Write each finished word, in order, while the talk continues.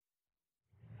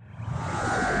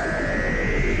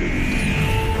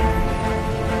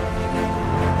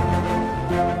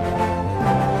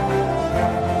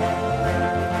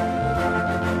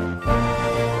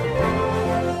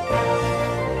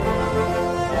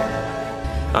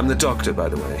I'm the doctor, by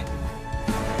the way.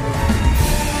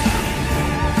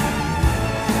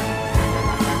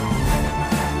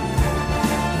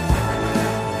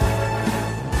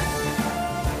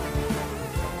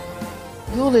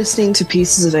 You're listening to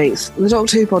Pieces of Eighth, the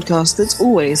Doctor Who podcast that's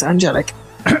always angelic.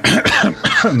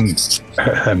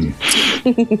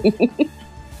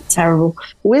 Terrible.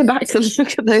 We're back to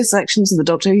look at those sections of the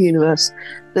Doctor Who universe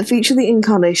that feature the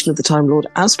incarnation of the Time Lord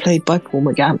as played by Paul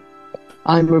McGann.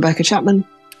 I'm Rebecca Chapman.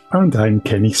 And I'm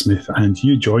Kenny Smith, and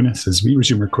you join us as we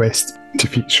resume our quest to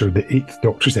feature the 8th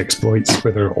Doctor's exploits,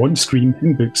 whether on screen,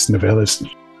 in books, novellas,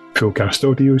 full cast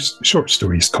audios, short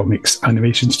stories, comics,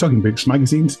 animations, talking books,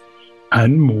 magazines,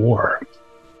 and more.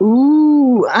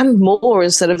 Ooh, and more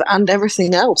instead of and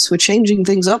everything else. We're changing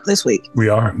things up this week. We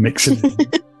are mixing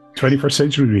 21st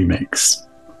Century Remix.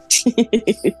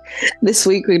 This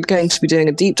week we're going to be doing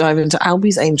a deep dive into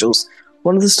Albie's Angels,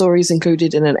 one of the stories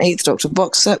included in an 8th Doctor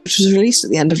box set which was released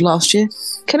at the end of last year,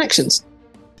 Connections.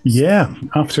 Yeah,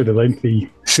 after the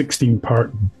lengthy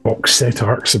 16-part box set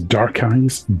arcs of Dark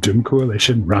Eyes, Doom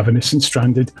Coalition, Ravenous and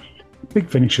Stranded, Big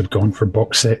Finish have gone for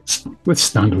box sets with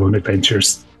standalone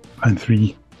adventures and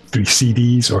three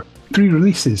CDs or 3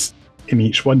 releases in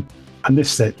each one. And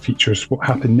this set features what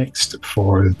happened next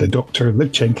for the Doctor,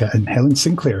 Liv and Helen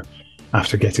Sinclair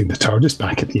after getting the TARDIS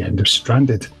back at the end of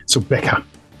Stranded. So Becca,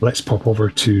 let's pop over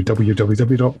to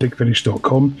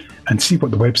www.bigfinish.com and see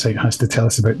what the website has to tell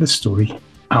us about this story,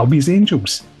 Albie's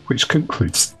Angels, which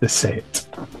concludes the set.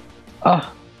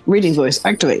 Reading voice,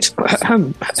 activate.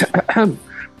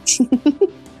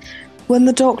 When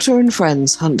the Doctor and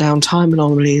friends hunt down time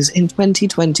anomalies in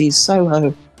 2020's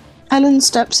Soho, Helen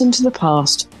steps into the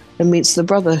past and meets the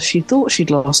brother she thought she'd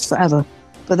lost forever.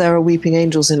 But there are weeping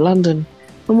angels in London,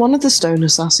 and one of the stone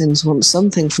assassins wants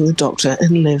something from the Doctor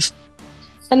and Liv.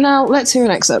 And now, let's hear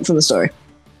an excerpt from the story.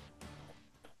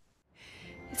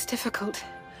 It's difficult.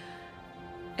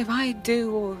 If I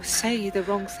do or say the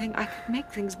wrong thing, I could make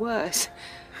things worse.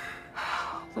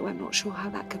 Though I'm not sure how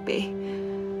that could be.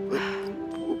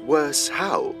 Worse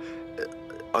how?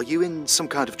 Are you in some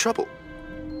kind of trouble?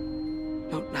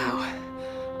 Not now.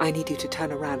 I need you to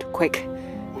turn around, quick.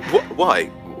 Why?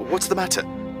 What's the matter?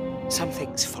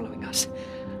 Something's following us.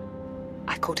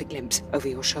 I caught a glimpse over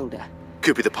your shoulder.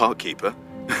 Could be the park keeper.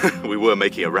 We were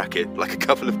making a racket, like a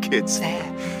couple of kids. There,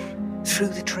 through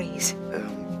the trees.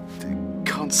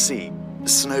 Can't see.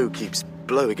 Snow keeps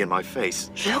blowing in my face.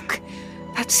 Look,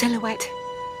 that silhouette.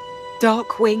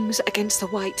 Dark wings against the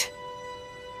white.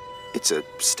 It's a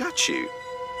statue.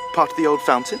 Part of the old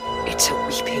fountain? It's a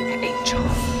weeping angel.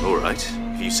 All right,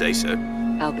 if you say so.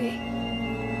 Albie,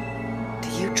 do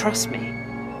you trust me?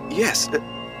 Yes, but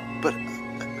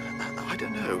I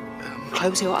don't know.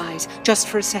 Close your eyes, just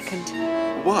for a second.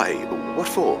 Why? What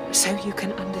for? So you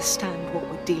can understand what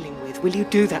we're dealing with. Will you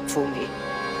do that for me?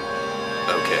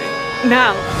 Okay.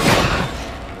 Now!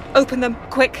 Open them,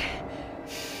 quick.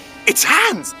 It's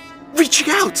hands!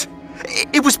 Reaching out!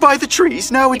 It was by the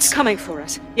trees, now It's coming for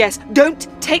us. Yes, don't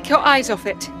take your eyes off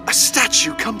it. a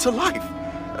statue come to life.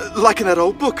 Like in that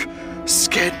old book.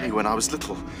 Scared me when I was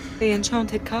little. The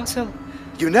Enchanted Castle.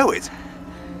 You know it?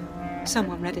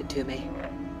 Someone read it to me.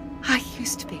 I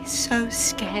used to be so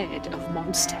scared of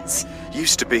monsters.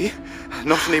 Used to be.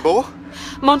 Not anymore?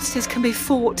 Monsters can be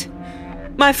fought.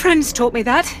 My friends taught me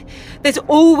that. There's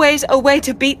always a way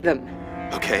to beat them.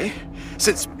 Okay.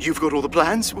 Since you've got all the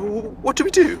plans, what do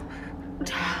we do?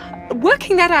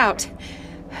 Working that out.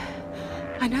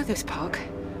 I know this park.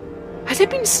 Has it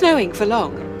been snowing for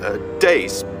long?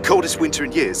 Days. Coldest winter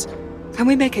in years. Can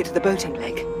we make it to the boating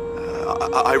lake?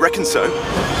 I reckon so.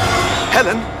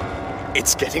 Helen,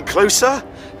 it's getting closer.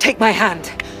 Take my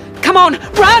hand. Come on,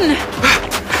 run!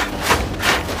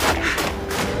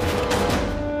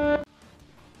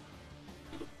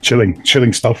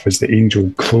 Chilling stuff as the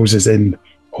angel closes in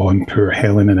on poor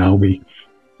Helen and Albie.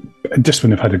 Just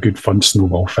when they've had a good fun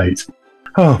snowball fight.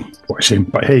 Oh, what a shame.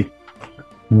 But hey,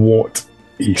 what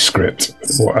a script.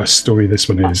 What a story this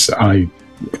one is.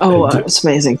 It's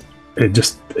amazing.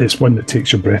 It's one that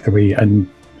takes your breath away, and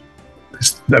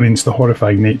it's the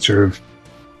horrifying nature of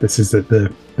this is that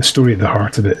the story at the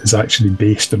heart of it is actually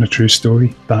based on a true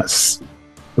story. That's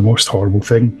the most horrible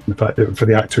thing. The fact that for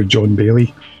the actor John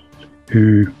Bailey,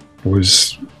 who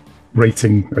was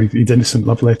writing innocent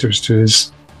love letters to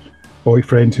his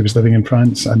boyfriend who was living in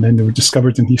France, and then they were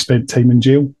discovered and he spent time in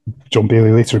jail. John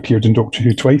Bailey later appeared in Doctor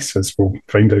Who twice, as we'll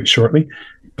find out shortly.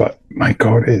 But my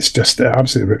God, it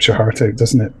absolutely rips your heart out,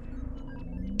 doesn't it?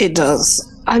 It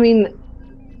does. I mean,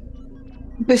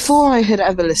 before I had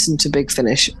ever listened to Big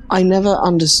Finish, I never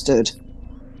understood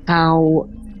how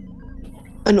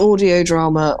an audio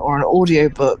drama or an audio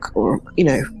book or,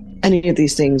 any of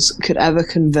these things could ever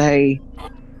convey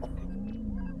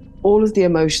all of the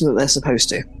emotion that they're supposed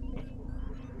to.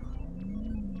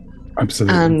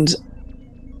 Absolutely. And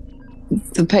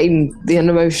the pain, the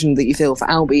emotion that you feel for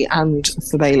Albie and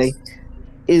for Bailey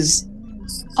is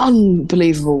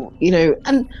unbelievable,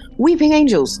 and weeping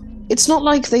angels. It's not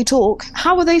like they talk.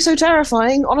 How are they so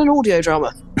terrifying on an audio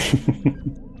drama?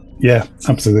 Yeah,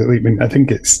 absolutely. I mean, I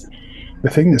think it's the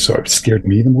thing that sort of scared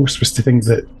me the most was to think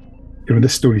that,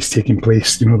 this story's taking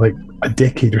place, like a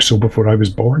decade or so before I was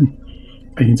born.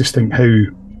 And you just think how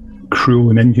cruel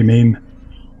and inhumane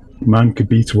man could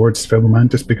be towards fellow man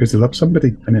just because they love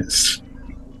somebody. And I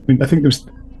think there was,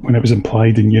 when it was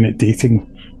implied in Unit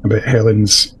Dating about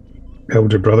Helen's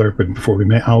elder brother before we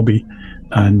met Albie,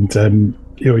 and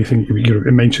you think,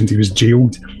 it mentioned he was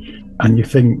jailed, and you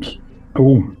think,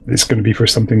 oh, it's going to be for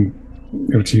something,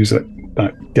 to use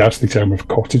that ghastly term of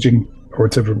cottaging or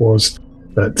whatever it was,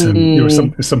 that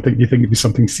something you think it'd be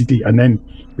something seedy, and then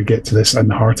we get to this and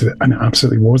the heart of it, and it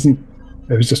absolutely wasn't.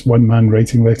 It was just one man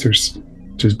writing letters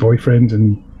to his boyfriend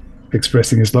and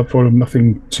expressing his love for him.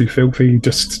 Nothing too filthy. It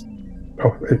just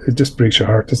breaks your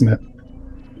heart, doesn't it?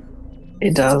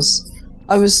 It does.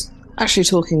 I was actually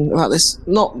talking about this,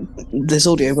 not this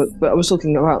audio, but I was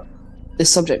talking about this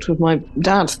subject with my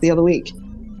dad the other week,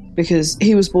 because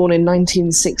he was born in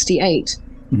 1968,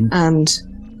 and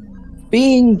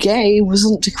being gay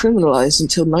wasn't decriminalised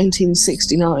until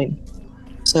 1969.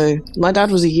 So my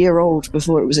dad was a year old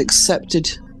before it was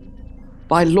accepted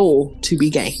by law to be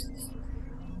gay.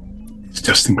 It's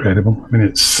just incredible.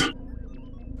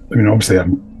 Obviously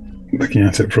I'm looking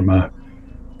at it from a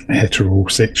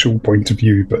heterosexual point of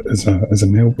view, but as a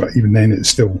male, but even then it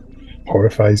still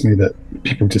horrifies me that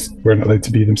people just weren't allowed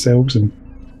to be themselves, and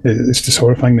it's just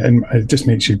horrifying, and it just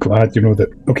makes you glad,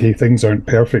 that, okay, things aren't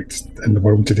perfect in the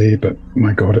world today, but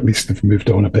my God, at least they've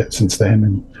moved on a bit since then.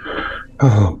 And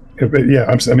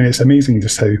it's amazing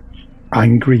just how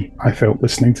angry I felt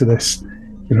listening to this,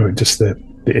 just the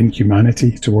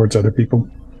inhumanity towards other people,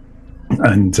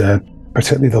 and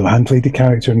particularly the landlady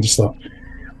character, and just thought,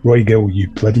 Roy Gill, you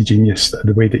bloody genius,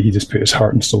 the way that he just put his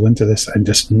heart and soul into this and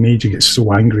just made you get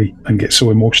so angry and get so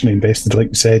emotionally invested, like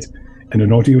you said, in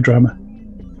an audio drama.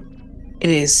 It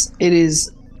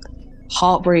is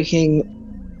heartbreaking.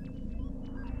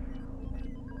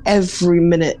 Every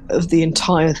minute of the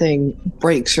entire thing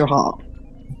breaks your heart.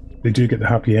 They do get the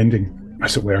happy ending,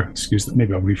 as it were.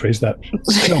 Maybe I'll rephrase that.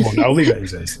 No, I'll leave it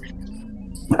as is.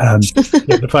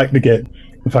 The fact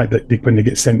that when they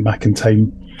get sent back in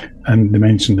time, and they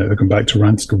mention that they're going back to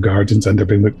Ranskill Gardens and they're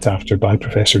being looked after by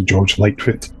Professor George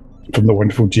Lightfoot from the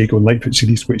wonderful Jago and Lightfoot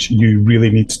series, which you really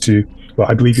need to,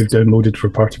 I believe you've downloaded for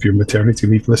part of your maternity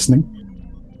leave listening.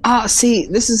 See,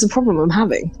 this is the problem I'm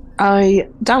having. I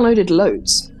downloaded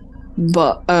loads,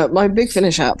 but my Big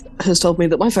Finish app has told me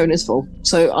that my phone is full,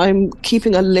 so I'm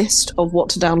keeping a list of what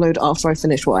to download after I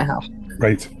finish what I have.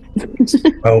 Right.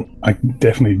 Well,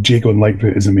 Jago and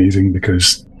Lightfoot is amazing,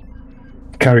 because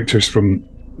characters from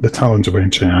the Talons of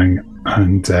Wenchiang,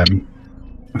 and in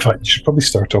fact, you should probably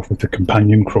start off with the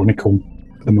companion chronicle,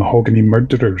 The Mahogany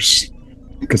Murderers,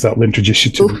 because that'll introduce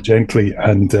you to them gently,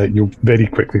 and you'll very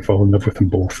quickly fall in love with them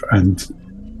both, and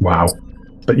wow.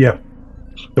 But yeah,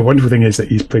 the wonderful thing is that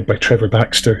he's played by Trevor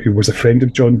Baxter, who was a friend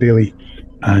of John Bailey,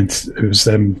 and it was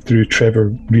through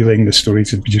Trevor relaying the story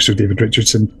to producer David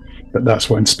Richardson that that's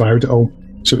what inspired it all.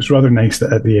 So it's rather nice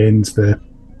that at the end the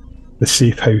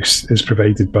safe house is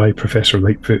provided by Professor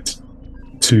Lightfoot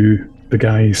to the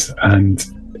guys, and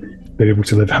they're able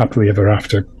to live happily ever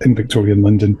after in Victorian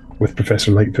London with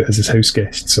Professor Lightfoot as his house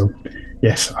guest. So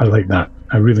yes, I like that.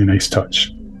 A really nice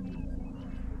touch.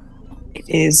 It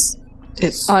is.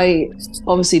 I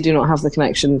obviously do not have the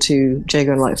connection to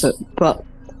Jago and Lightfoot, but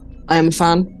I am a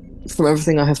fan from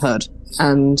everything I have heard,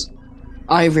 and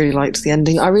I really liked the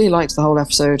ending. I really liked the whole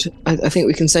episode. I think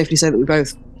we can safely say that we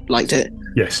both liked it.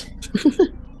 Yes.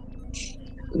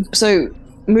 So,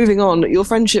 moving on, your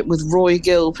friendship with Roy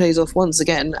Gill pays off once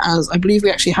again, as I believe we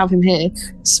actually have him here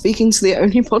speaking to the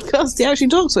only podcast he actually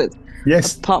talks with.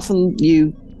 Yes. Apart from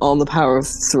you on The Power of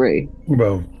Three.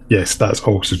 Well, yes, that's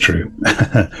also true.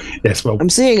 Yes, well... I'm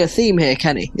seeing a theme here,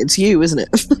 Kenny. It's you, isn't it?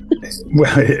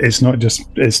 Well, it's not just...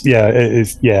 It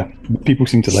is. People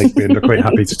seem to like me and they're quite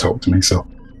happy to talk to me, so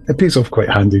it pays off quite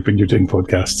handy when you're doing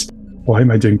podcasts. Why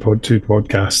am I doing two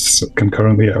podcasts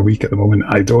concurrently a week at the moment?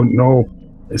 I don't know.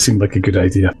 It seemed like a good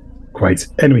idea. Quite.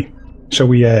 Anyway, shall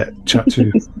we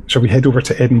shall we head over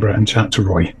to Edinburgh and chat to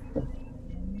Roy?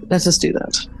 Let us do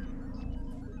that.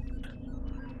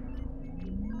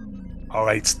 All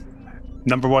right.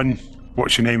 Number one,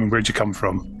 what's your name and where'd you come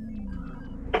from?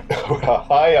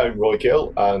 Hi, I'm Roy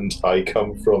Gill, and I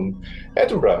come from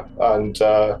Edinburgh, and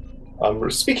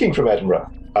I'm speaking from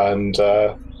Edinburgh, and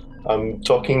I'm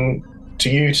talking to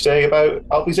you today about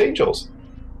Albie's Angels.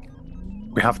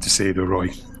 We have to say, though, Roy,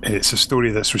 it's a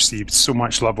story that's received so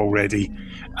much love already,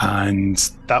 and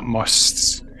that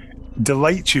must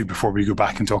delight you before we go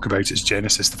back and talk about its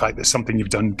genesis, the fact that something you've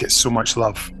done gets so much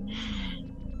love.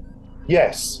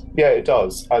 Yes, yeah, it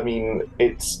does. I mean,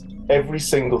 it's every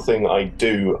single thing I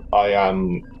do, I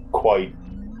am quite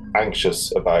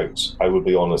anxious about, I would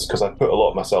be honest, because I put a lot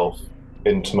of myself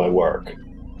into my work,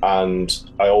 and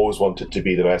I always want it to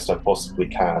be the best I possibly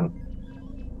can.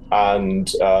 And,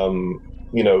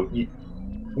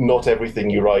 not everything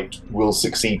you write will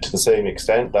succeed to the same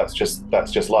extent. That's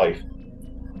just life.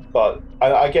 But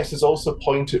I guess there's also a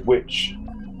point at which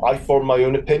I form my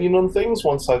own opinion on things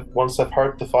once I've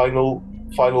heard the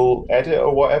final edit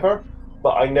or whatever.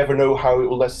 But I never know how it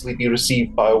will necessarily be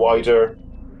received by a wider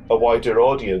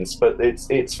audience. But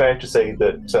it's fair to say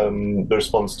that the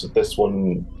response to this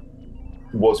one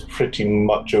was pretty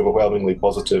much overwhelmingly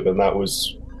positive, and that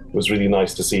was really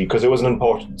nice to see, because it was an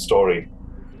important story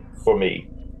for me.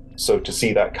 So to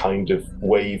see that kind of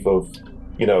wave of,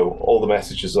 all the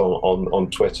messages on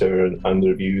Twitter and the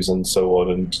reviews and so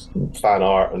on, and fan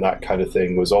art and that kind of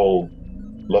thing was all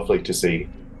lovely to see.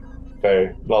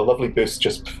 Very well, lovely boost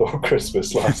just before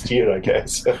Christmas last year, I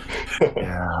guess.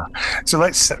 Yeah. So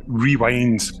let's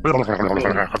rewind. That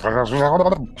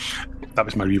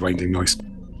was my rewinding noise.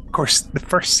 Of course, the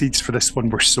first seeds for this one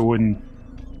were sown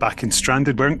back in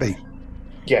Stranded, weren't they?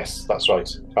 Yes, that's right.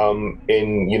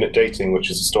 In Unit Dating, which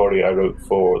is a story I wrote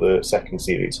for the second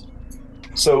series.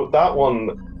 So that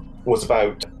one was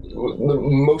about,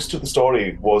 most of the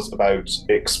story was about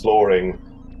exploring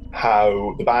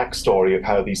how the backstory of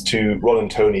how these two, Ron and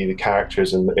Tony, the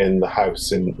characters in the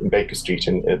house in Baker Street,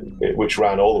 which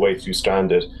ran all the way through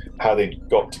Stranded, how they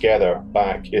got together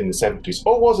back in the 70s.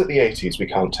 Or was it the 80s? We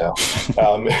can't tell.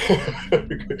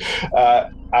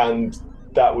 And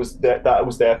that was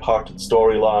their part of the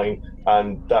storyline,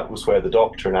 and that was where the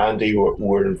Doctor and Andy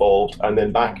were involved. And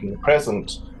then back in the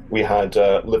present, we had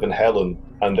Liv and Helen,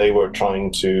 and they were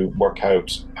trying to work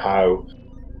out how,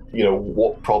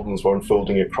 what problems were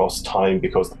unfolding across time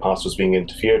because the past was being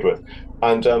interfered with.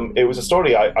 And it was a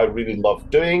story I really loved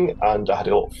doing, and I had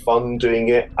a lot of fun doing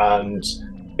it. And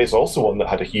it's also one that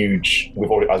had a huge,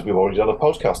 we've already done a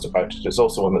podcast about it, it's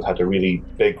also one that had a really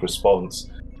big response.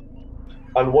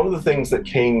 And one of the things that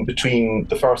came between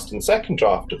the first and second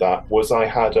draft of that was I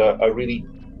had a really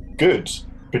good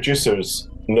producer's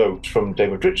note from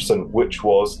David Richardson, which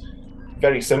was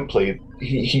very simply,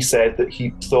 he said that he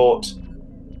thought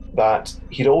that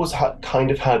he'd always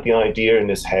kind of had the idea in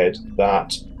his head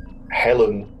that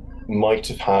Helen might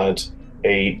have had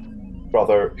a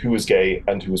brother who was gay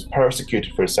and who was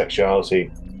persecuted for his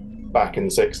sexuality back in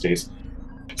the 60s.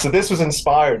 So this was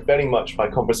inspired very much by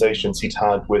conversations he'd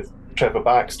had with Trevor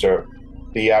Baxter,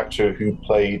 the actor who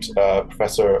played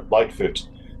Professor Lightfoot.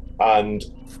 And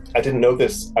I didn't know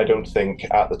this, I don't think,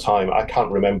 at the time. I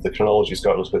can't remember the chronology, it's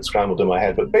got a little bit scrambled in my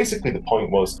head. But basically the point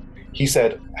was, he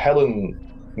said Helen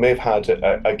may have had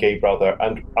a gay brother,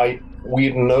 and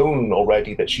we'd known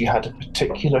already that she had a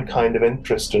particular kind of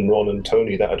interest in Ron and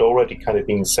Tony that had already kind of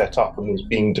been set up and was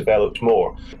being developed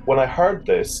more. When I heard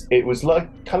this, it was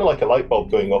kind of like a light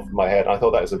bulb going off in my head. And I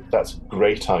thought that's a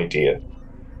great idea.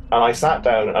 And I sat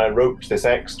down and I wrote this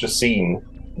extra scene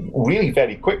really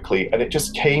very quickly, and it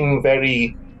just came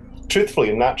very truthfully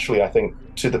and naturally, I think,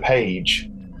 to the page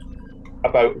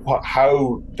about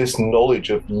how this knowledge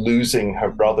of losing her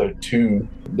brother to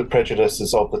the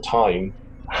prejudices of the time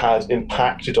had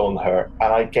impacted on her,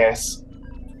 and I guess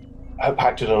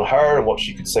impacted on her and what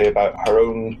she could say about her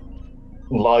own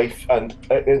life, and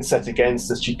set against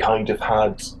this, she kind of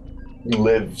had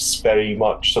Liv's very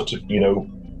much sort of,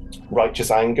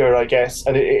 righteous anger, I guess.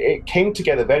 And it came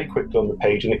together very quickly on the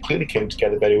page, and it clearly came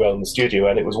together very well in the studio.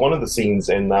 And it was one of the scenes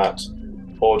in that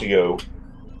audio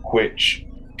which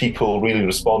people really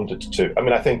responded to. I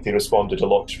mean, I think they responded a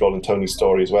lot to Ron and Tony's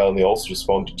story as well, and they also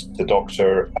responded to the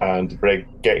Doctor and Brig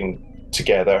getting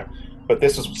together. But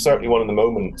this was certainly one of the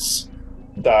moments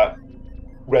that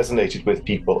resonated with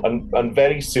people. And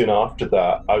very soon after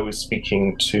that, I was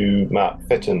speaking to Matt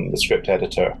Fitton, the script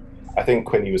editor, I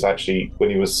think when he was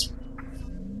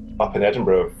up in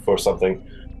Edinburgh for something,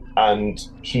 and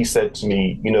he said to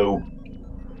me,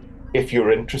 if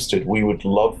you're interested, we would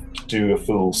love to do a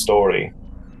full story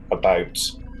about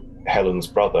Helen's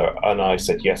brother. And I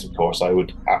said, yes, of course, I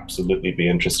would absolutely be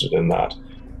interested in that.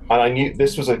 And I knew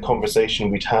this was a conversation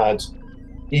we'd had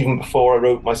even before I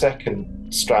wrote my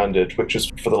second Stranded, which was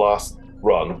for the last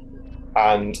run.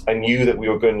 And I knew that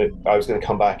I was going to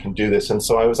come back and do this. And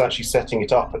so I was actually setting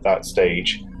it up at that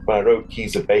stage when I wrote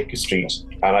Keys of Baker Street.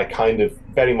 And I kind of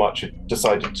very much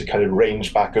decided to kind of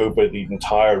range back over the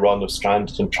entire run of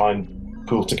Stranded and try and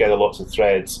pull together lots of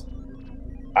threads.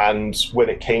 And when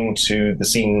it came to the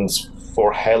scenes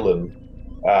for Helen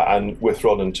and with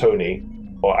Ron and Tony,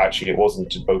 or actually it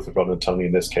wasn't both of Ron and Tony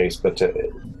in this case, but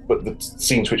the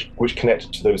scenes which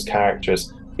connected to those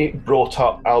characters, it brought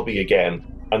up Albie again.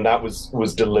 And that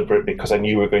was deliberate because I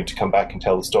knew we were going to come back and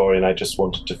tell the story, and I just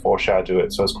wanted to foreshadow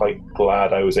it. So I was quite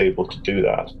glad I was able to do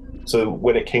that. So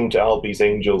when it came to Albie's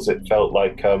Angels, it felt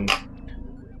like a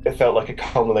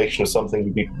culmination of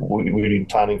something we'd been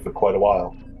planning for quite a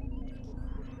while.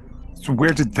 So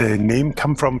where did the name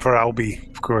come from for Albie?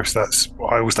 Of course, that's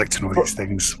what I always like to know these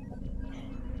things.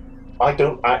 I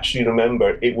don't actually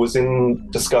remember. It was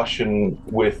in discussion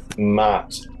with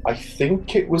Matt. I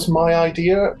think it was my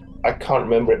idea. I can't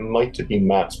remember, it might have been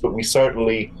Matt's, but we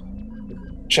certainly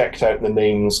checked out the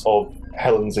names of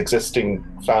Helen's existing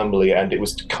family, and it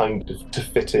was kind of to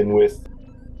fit in with,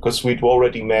 because we'd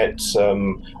already met,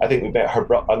 I think we met her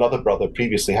another brother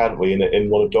previously, hadn't we, in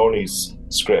one of Dorney's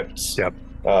scripts. Yep.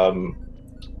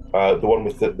 The one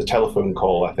with the telephone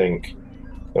call, I think.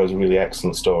 That was a really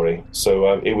excellent story.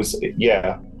 So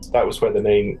that was where the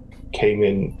name came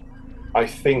in. I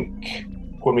think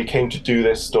when we came to do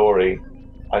this story,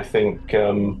 I think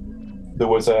there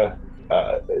was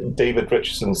David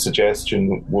Richardson's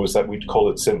suggestion was that we'd call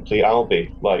it simply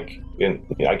Albie,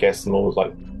 I guess in almost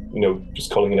like,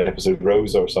 just calling an episode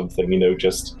Rosa or something,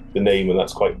 just the name, and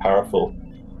that's quite powerful.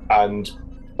 And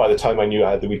by the time I knew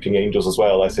I had the Weeping Angels as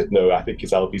well, I said, no, I think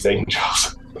it's Albie's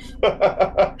Angels.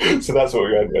 So that's what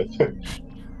we went with.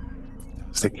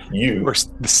 Of course,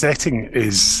 the setting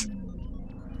is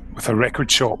with a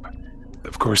record shop.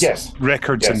 Of course, yes.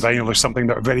 Records and vinyl are something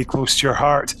that are very close to your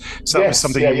heart. So that was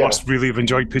something you must really have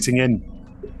enjoyed putting in.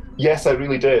 Yes, I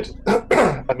really did.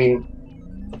 I mean,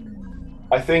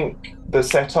 I think the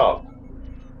setup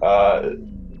that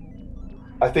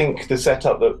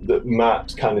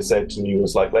Matt kind of said to me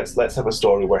was like, let's have a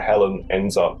story where Helen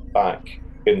ends up back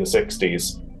in the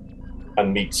 60s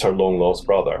and meets her long-lost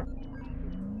brother.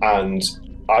 And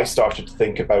I started to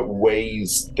think about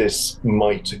ways this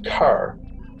might occur.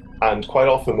 And quite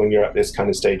often when you're at this kind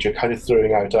of stage, you're kind of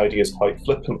throwing out ideas quite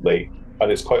flippantly.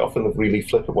 And it's quite often the really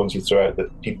flippant ones you throw out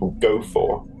that people go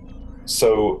for.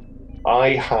 So I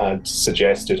had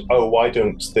suggested, why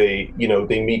don't they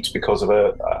meet because of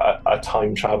a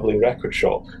time-traveling record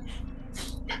shop?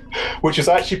 Which is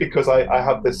actually because I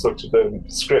have this sort of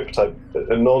script, a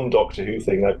non-Doctor Who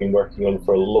thing I've been working on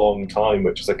for a long time,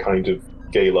 which is a kind of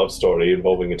gay love story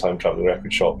involving a time-traveling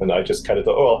record shop, and I just kind of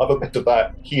thought, I'll have a bit of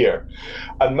that here.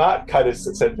 And Matt kind of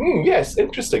said, yes,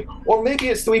 interesting. Or maybe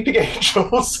it's the Weeping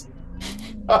Angels.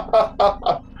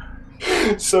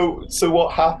 So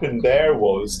what happened there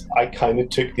was I kind of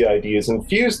took the ideas and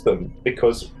fused them,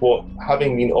 because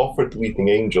having been offered the Weeping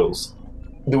Angels,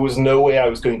 there was no way I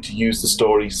was going to use the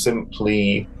story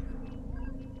simply.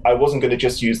 I wasn't going to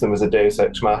just use them as a Deus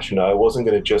Ex Machina. I wasn't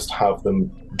going to just have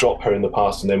them drop her in the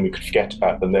past and then we could forget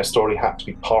about them. Their story had to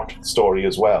be part of the story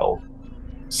as well.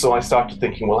 So I started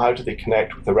thinking, well, how do they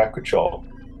connect with the record shop?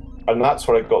 And that's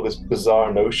where I got this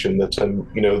bizarre notion that,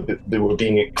 they were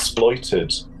being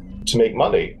exploited to make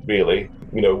money, really.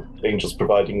 Angels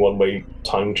providing one-way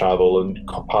time travel and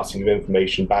passing of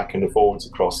information back and forwards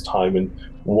across time and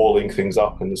walling things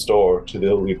up in the store to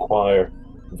they'll acquire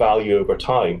value over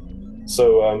time.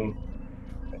 So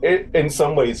in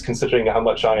some ways, considering how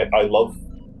much I love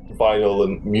vinyl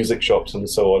and music shops and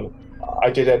so on, I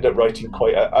did end up writing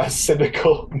quite a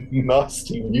cynical,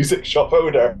 nasty music shop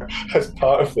owner as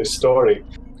part of this story.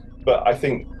 But I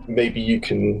think maybe you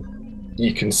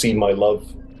can see my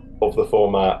love of the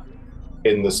format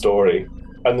in the story.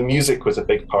 And the music was a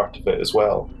big part of it as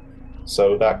well.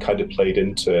 So that kind of played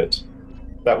into it.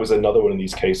 That was another one of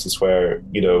these cases where,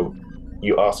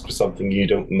 you ask for something you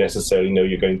don't necessarily know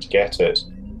you're going to get it.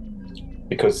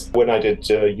 Because when I did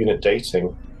Unit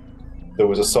Dating, there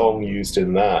was a song used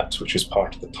in that, which was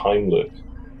part of the time loop.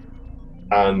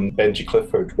 And Benji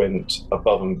Clifford went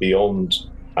above and beyond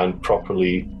and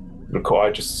properly I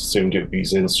just assumed it would be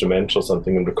his instrumental or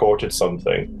something and recorded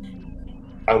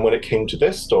something. And when it came to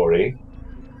this story,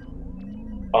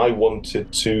 I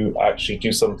wanted to actually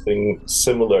do something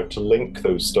similar to link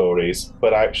those stories,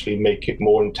 but actually make it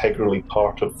more integrally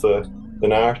part of the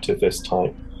narrative this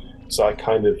time. So I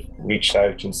kind of reached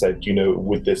out and said,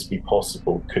 would this be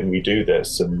possible? Can we do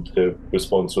this? And the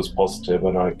response was positive,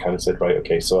 and I kind of said, right,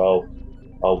 okay, so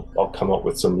I'll come up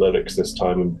with some lyrics this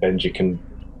time, and Benji can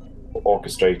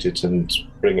orchestrate it and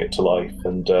bring it to life.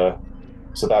 And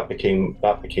So that became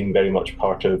very much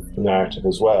part of the narrative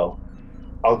as well.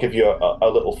 I'll give you a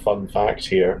little fun fact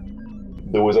here.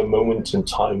 There was a moment in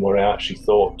time where I actually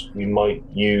thought we might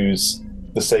use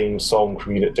the same song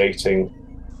from Unit Dating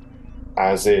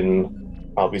as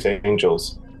in Albie's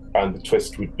Angels. And the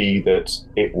twist would be that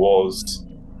it was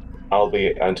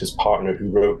Albie and his partner who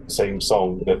wrote the same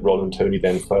song that Ron and Tony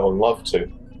then fell in love to.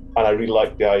 And I really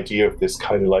like the idea of this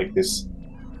kind of like this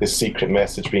secret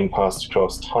message being passed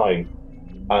across time.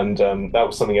 And that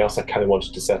was something else I kind of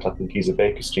wanted to set up in Giza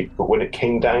Baker Street. But when it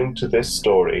came down to this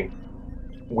story,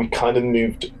 we kind of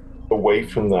moved away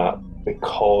from that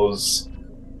because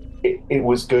it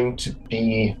was going to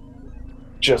be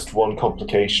just one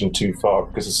complication too far.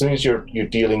 Because as soon as you're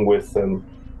dealing with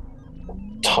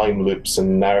time loops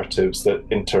and narratives that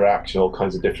interact in all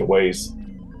kinds of different ways,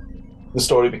 the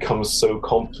story becomes so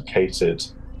complicated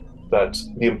that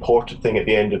the important thing at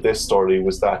the end of this story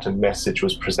was that a message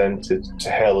was presented to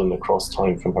Helen across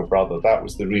time from her brother. That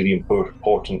was the really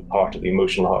important part of the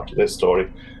emotional heart of this story.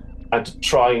 And to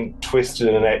try and twist it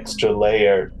in an extra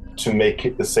layer to make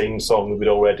it the same song that we'd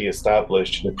already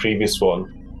established in the previous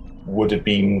one would have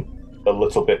been a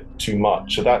little bit too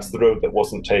much. So that's the road that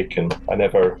wasn't taken.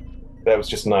 That was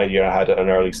just an idea I had at an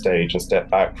early stage and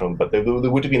stepped back from. But there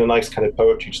would have been a nice kind of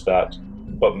poetry to that,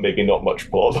 but maybe not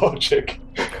much plot logic.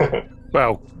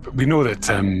 Well, we know that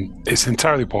it's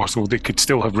entirely possible they could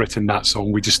still have written that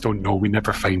song. We just don't know. We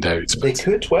never find out. They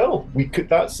could. Well, we could.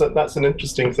 That's an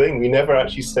interesting thing. We never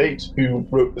actually state who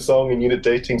wrote the song in Unit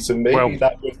Dating, so maybe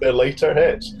that was their later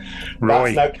hit.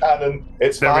 Roy, that's now canon.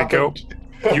 It's there happened.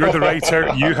 We go. You're the writer.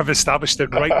 You have established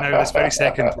it right now, this very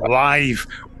second, live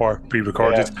or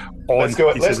pre-recorded.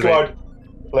 Yeah.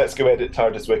 Let's go edit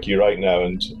TARDIS Wiki right now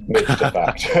and make it a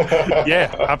fact.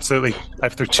 Yeah, absolutely.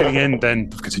 If they're tuning in, then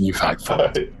they've got a new fact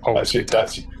for it.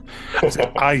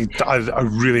 I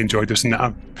really enjoyed this, and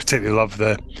I particularly love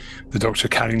the Doctor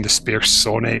carrying the spare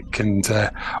Sonic and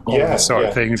all these sort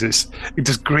of things. It's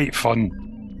just great fun.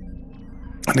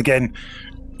 And again,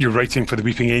 you're writing for the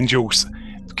Weeping Angels.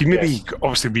 Can you maybe,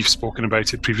 obviously we've spoken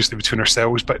about it previously between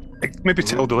ourselves, but maybe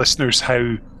tell the listeners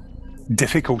how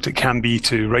difficult it can be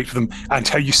to write for them and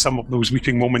how you sum up those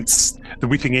weeping moments, the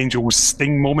Weeping Angels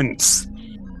sting moments.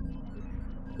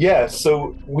 Yeah,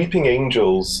 so Weeping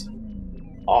Angels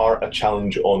are a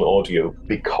challenge on audio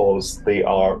because they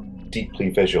are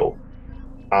deeply visual.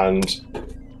 And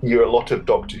you're a lot of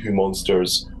Doctor Who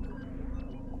monsters.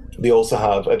 They also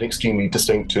have an extremely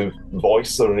distinctive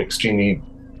voice or an extremely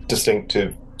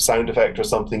distinctive sound effect or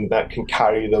something that can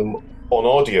carry them on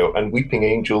audio, and Weeping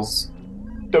Angels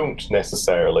don't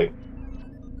necessarily.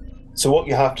 So what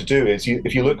you have to do is,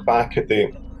 if you look back at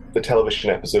the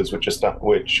television episodes which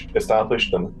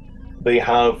established them, they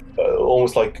have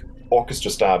almost like orchestra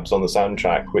stabs on the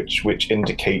soundtrack which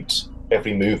indicate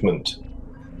every movement.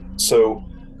 So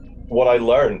what I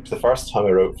learned the first time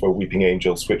I wrote for Weeping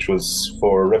Angels, which was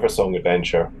for a River Song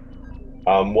adventure,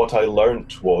 what I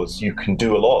learned was you can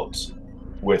do a lot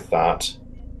with that.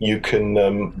 You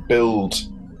can build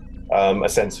a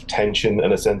sense of tension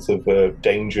and a sense of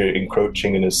danger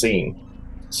encroaching in a scene.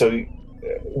 So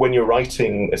when you're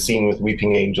writing a scene with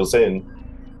Weeping Angels in,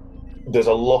 there's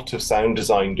a lot of sound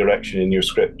design direction in your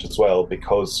script as well,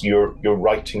 because you're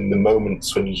writing the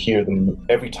moments when you hear them.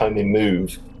 Every time they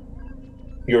move,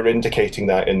 you're indicating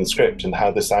that in the script and how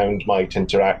the sound might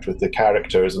interact with the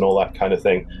characters and all that kind of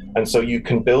thing. And so you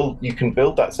can build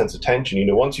that sense of tension. You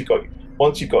know, once you've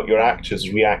got your actors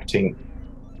reacting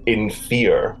in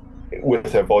fear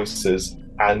with their voices,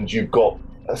 and you've got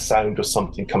a sound of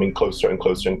something coming closer and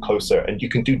closer and closer, and you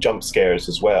can do jump scares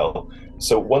as well.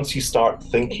 So once you start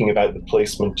thinking about the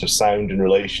placement of sound in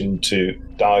relation to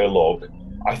dialogue,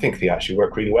 I think they actually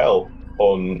work really well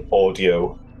on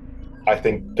audio. I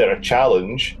think they're a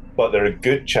challenge, but they're a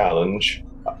good challenge,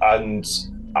 and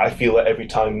I feel that every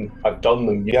time I've done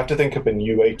them, you have to think of a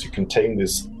new way to contain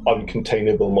this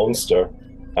uncontainable monster,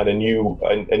 and a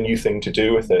new thing to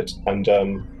do with it. And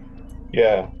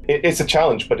it's a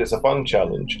challenge, but it's a fun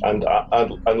challenge. And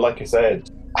like I said,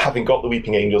 having got the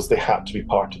Weeping Angels, they had to be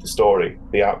part of the story.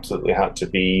 They absolutely had to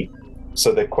be.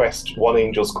 So the quest, one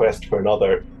angel's quest for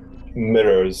another,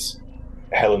 mirrors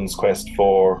Helen's quest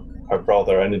for her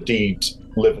brother, and indeed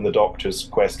Liv and the Doctor's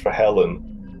quest for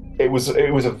Helen. It was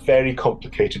a very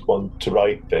complicated one to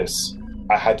write this.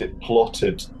 I had it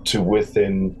plotted to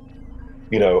within,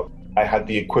 I had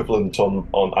the equivalent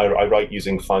on I write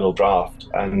using Final Draft,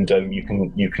 and you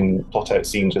can plot out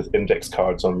scenes with index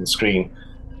cards on the screen.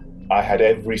 I had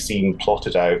every scene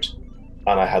plotted out,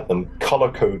 and I had them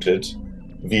color-coded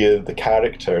via the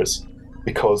characters,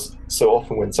 because so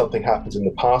often when something happens in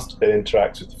the past, it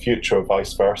interacts with the future or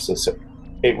vice versa. So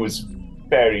it was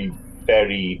very,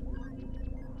 very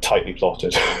tightly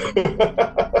plotted,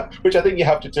 which I think you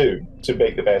have to do to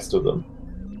make the best of them.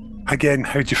 Again,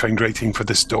 how do you find writing for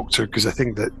this Doctor? Because I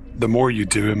think that the more you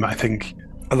do him, I think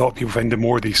a lot of people find the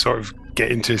more they sort of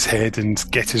get into his head and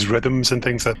get his rhythms and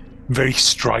things. That very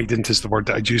strident is the word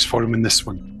that I'd use for him in this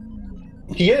one.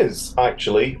 He is,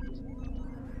 actually.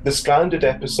 The Stranded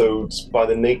episodes, by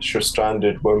the nature of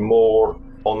Stranded, were more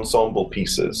ensemble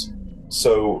pieces.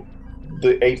 So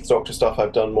the Eighth Doctor stuff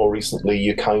I've done more recently,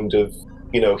 you kind of,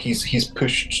 he's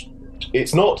pushed.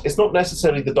 It's not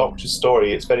necessarily the Doctor's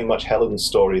story. It's very much Helen's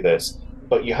story. This,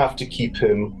 but you have to keep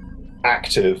him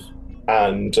active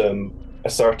and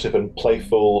assertive and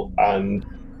playful. And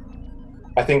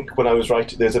I think when I was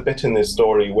writing, there's a bit in this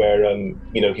story where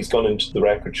he's gone into the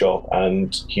record shop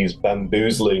and he's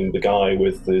bamboozling the guy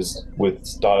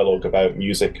with dialogue about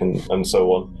music and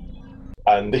so on.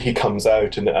 And he comes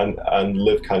out and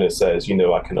Liv kind of says,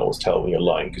 I can always tell when you're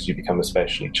lying because you become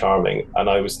especially charming. And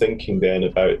I was thinking then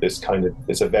about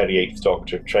it's a very Eighth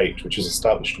Doctor trait, which is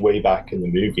established way back in the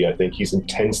movie. I think he's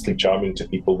intensely charming to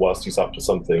people whilst he's up to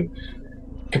something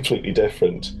completely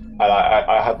different. And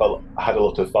I had a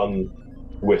lot of fun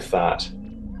with that.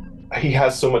 He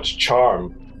has so much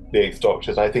charm, the Eighth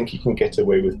Doctor, I think he can get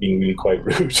away with being really quite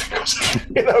rude because,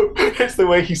 it's the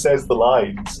way he says the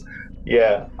lines.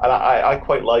 Yeah, and I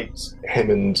quite liked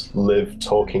him and Liv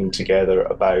talking together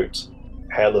about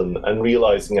Helen and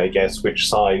realising, I guess, which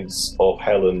sides of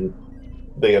Helen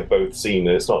they have both seen,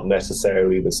 and it's not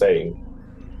necessarily the same.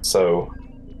 So,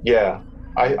 yeah,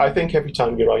 I think every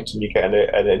time you write him, you get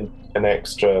an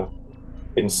extra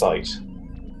insight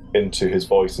into his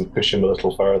voice and push him a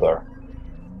little further.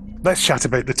 Let's chat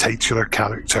about the titular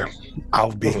character,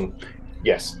 Albie. Mm-hmm.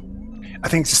 Yes. I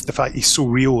think just the fact he's so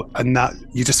real and that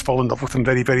you just fall in love with him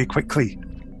very, very quickly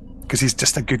because he's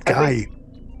just a good guy.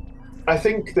 I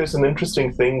think there's an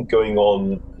interesting thing going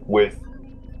on with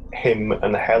him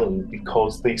and Helen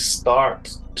because they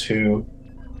start to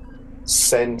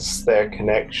sense their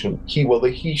connection. She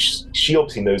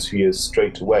obviously knows who he is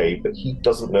straight away, but he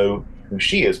doesn't know who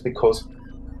she is because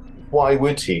why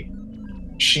would he?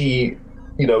 She,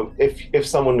 if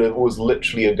someone was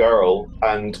literally a girl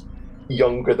and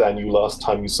younger than you last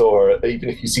time you saw her, even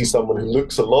if you see someone who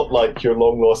looks a lot like your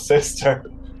long-lost sister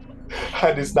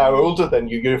and is now older than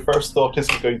you, your first thought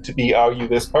isn't going to be, are you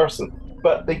this person?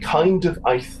 But they kind of,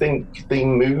 I think, they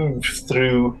move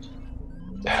through...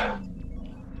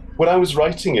 When I was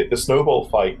writing it, the snowball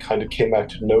fight kind of came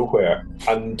out of nowhere,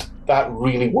 and that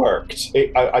really worked.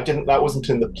 That wasn't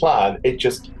in the plan, it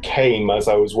just came as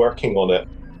I was working on it.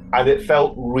 And it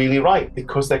felt really right,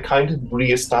 because they're kind of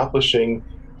re-establishing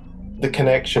the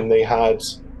connection they had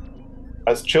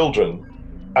as children.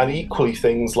 And equally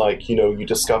things like, you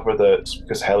discover that,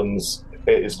 because Helen's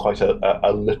is quite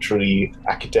a literary,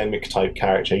 academic type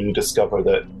character, you discover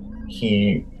that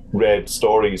he read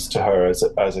stories to her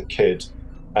as a kid,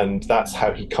 and that's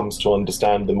how he comes to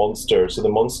understand the monster. So the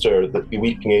monster, the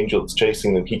weeping angel that's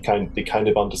chasing them, they kind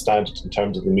of understand it in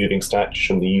terms of the moving statue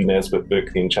from the Hugh Nesbit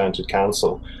book, The Enchanted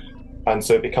Council. And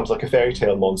so it becomes like a fairy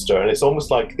tale monster, and it's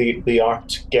almost like they are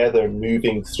together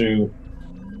moving through,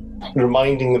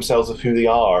 reminding themselves of who they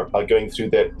are by going through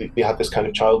they have this kind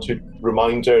of childhood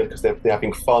reminder because they're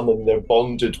having fun and they're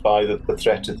bonded by the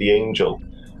threat of the angel.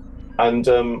 And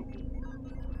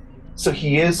so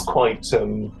he is quite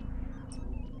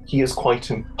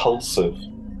impulsive,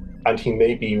 and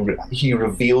he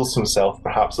reveals himself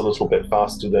perhaps a little bit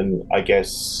faster than I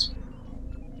guess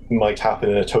might happen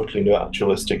in a totally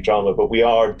naturalistic drama, but we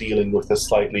are dealing with a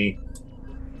slightly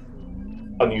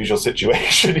unusual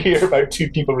situation here about two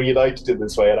people reunited in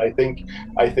this way, and I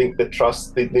think the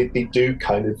trust they do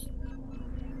kind of,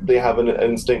 they have an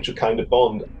instinctual kind of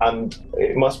bond. And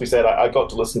it must be said, I got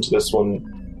to listen to this one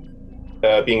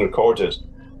being recorded,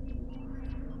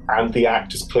 and the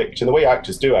actors clicked in the way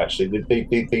actors do. Actually,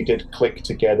 they did click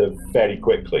together very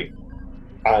quickly,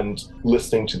 and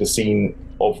listening to the scene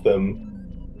of them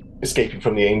escaping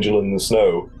from the angel in the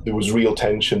snow, there was real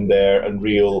tension there and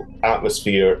real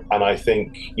atmosphere. And I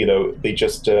think, they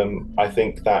just, I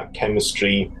think that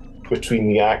chemistry between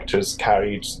the actors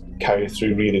carried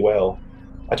through really well.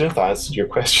 I don't know if that answered your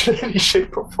question in any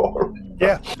shape or form.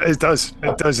 Yeah, it does.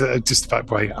 It does. Just the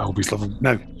fact why I always love them.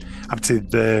 Now,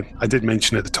 I did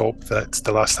mention at the top that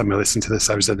the last time I listened to this,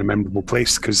 I was in a memorable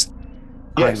place because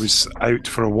yes. I was out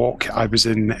for a walk. I was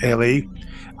in LA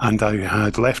and I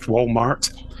had left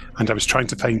Walmart, and I was trying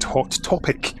to find Hot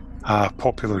Topic, a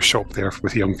popular shop there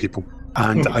with young people.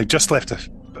 And I just left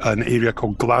an area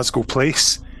called Glasgow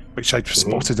Place, which I'd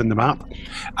spotted in the map,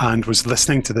 and was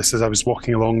listening to this as I was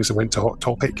walking along as I went to Hot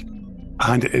Topic.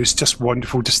 And it was just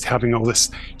wonderful, just having all this.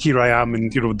 Here I am,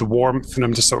 and the warmth, and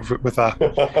I'm just sort of with a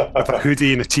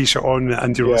hoodie and a t-shirt on,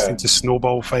 and you're listening to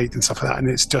Snowball fight and stuff like that. And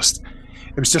it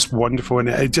was just wonderful, and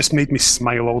it just made me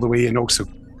smile all the way, and also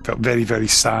felt very, very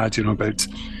sad, about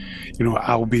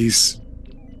Albie's,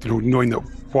 knowing that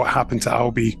what happened to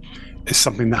Albie is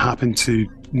something that happened to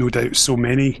no doubt so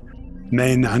many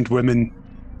men and women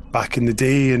back in the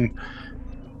day. And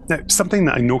now, something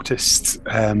that I noticed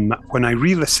when I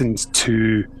re-listened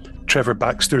to Trevor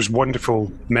Baxter's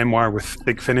wonderful memoir with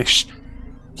Big Finish,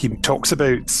 he talks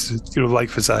about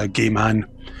life as a gay man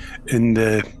in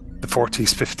the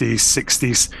 40s, 50s,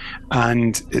 60s,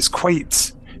 and it's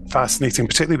quite fascinating,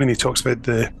 particularly when he talks about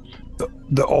the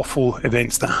awful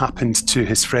events that happened to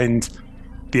his friend,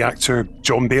 the actor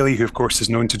John Bailey, who of course is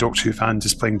known to Doctor Who fans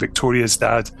as playing Victoria's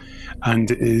dad,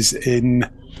 and is in.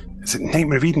 Is it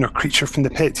Nightmare of Eden or Creature from the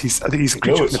Pit? I think he's in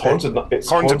Creature from the Pit. It's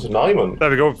Haunted Nyman. There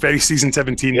we go. Very season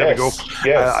 17. Yes, there we go.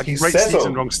 Yes, right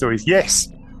season, wrong stories. Yes.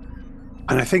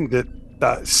 And I think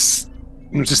that's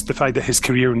just the fact that his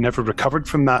career never recovered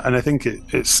from that. And I think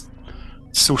it's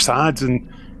so sad.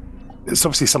 And it's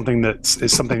obviously something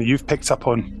that you've picked up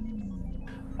on.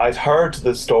 I'd heard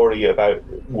the story about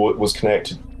what was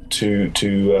connected to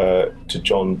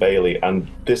John Bailey, and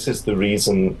this is the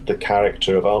reason the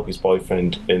character of Albie's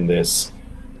boyfriend in this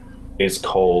is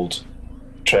called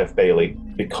Trev Bailey,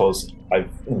 because I've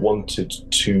wanted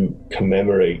to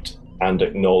commemorate and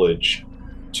acknowledge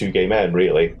two gay men,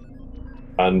 really,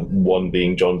 and one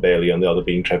being John Bailey and the other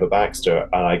being Trevor Baxter.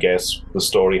 And I guess the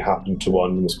story happened to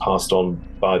one and was passed on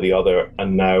by the other,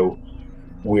 and now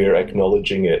we're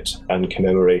acknowledging it and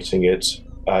commemorating it.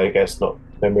 I guess not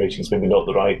commemorating is maybe not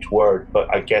the right word,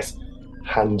 but I guess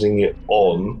handing it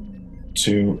on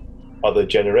to other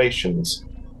generations.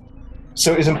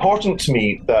 So it's important to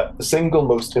me that the single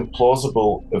most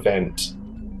implausible event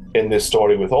in this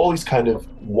story, with all these kind of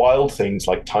wild things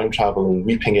like time travel and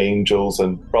weeping angels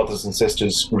and brothers and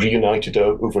sisters reunited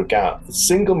over gap, the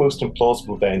single most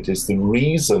implausible event is the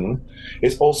reason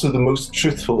it's also the most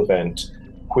truthful event,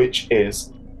 which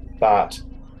is that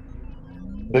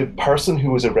the person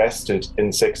who was arrested in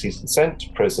the 60s and sent to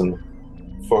prison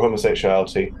for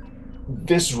homosexuality,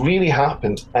 this really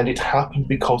happened, and it happened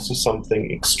because of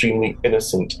something extremely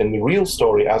innocent. In the real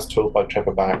story, as told by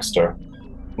Trevor Baxter,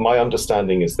 my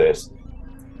understanding is this: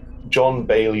 John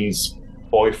Bailey's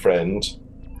boyfriend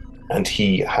and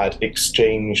he had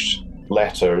exchanged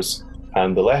letters,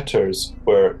 and the letters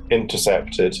were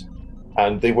intercepted,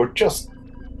 and they were just,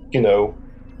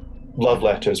 love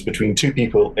letters between two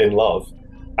people in love.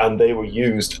 And they were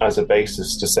used as a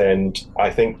basis to send,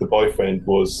 I think the boyfriend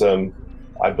was,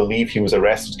 I believe he was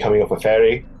arrested coming off a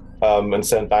ferry and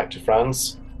sent back to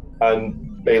France.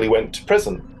 And Bailey went to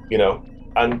prison,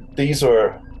 And these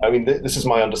are, this is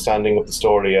my understanding of the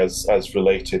story as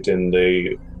related in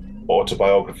the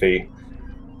autobiography.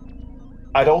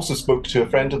 I'd also spoke to a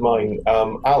friend of mine,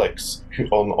 Alex,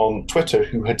 on Twitter,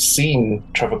 who had seen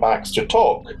Trevor Baxter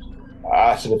talk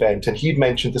at an event, and he'd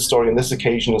mentioned the story on this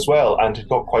occasion as well, and had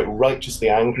got quite righteously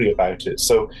angry about it.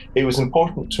 So it was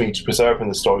important to me to preserve in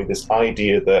the story this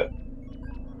idea that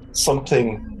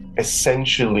something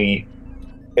essentially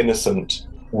innocent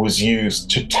was used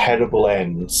to terrible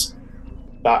ends.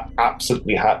 That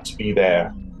absolutely had to be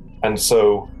there. And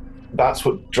so that's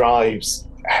what drives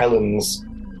Helen's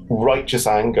righteous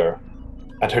anger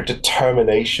and her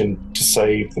determination to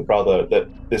save the brother, that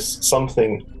this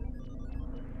something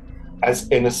as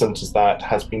innocent as that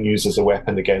has been used as a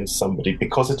weapon against somebody,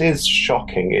 because it is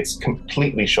shocking. It's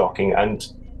completely shocking. And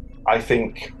I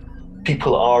think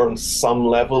people are on some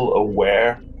level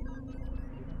aware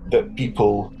that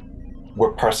people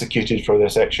were persecuted for their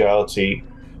sexuality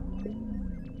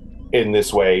in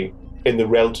this way in the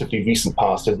relatively recent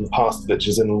past, in the past that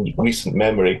is in recent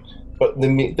memory, but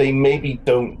they maybe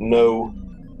don't know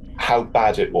how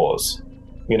bad it was.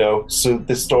 So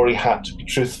the story had to be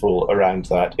truthful around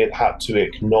that. It had to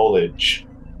acknowledge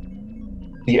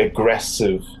the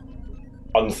aggressive,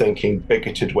 unthinking,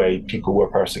 bigoted way people were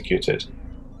persecuted.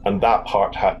 And that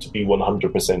part had to be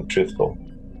 100% truthful.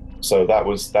 So that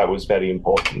was very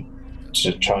important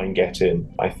to try and get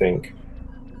in, I think.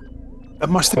 It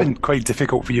must have been quite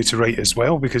difficult for you to write as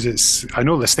well, because I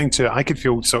know listening to it, I could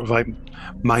feel sort of like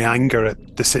my anger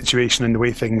at the situation and the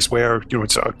way things were.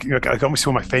 I could almost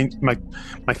feel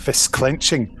my fists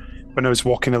clenching when I was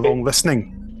walking along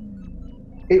listening.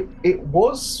 It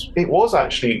was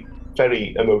actually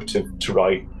very emotive to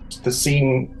write. The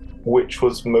scene which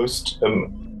was most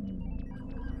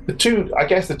the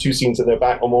two scenes that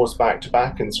they're almost back to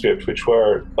back in the script, which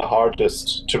were the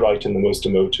hardest to write and the most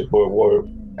emotive, were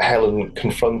Helen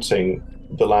confronting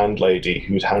the landlady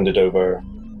who'd handed over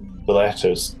the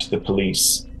letters to the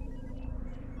police,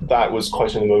 that was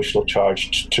quite an emotional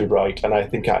charge to write. And I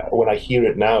think when I hear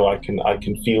it now, I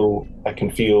can feel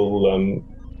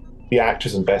the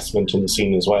actor's investment in the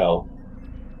scene as well,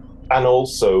 and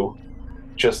also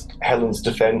just Helen's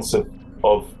defense of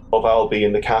Albie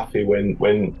in the cafe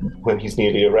when he's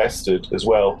nearly arrested as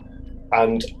well.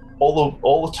 And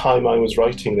all the time I was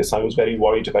writing this, I was very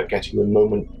worried about getting the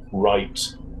moment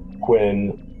right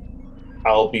when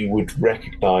Albie would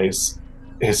recognise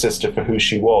his sister for who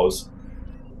she was.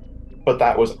 But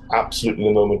that was absolutely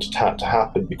the moment it had to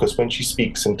happen, because when she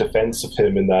speaks in defense of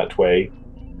him in that way,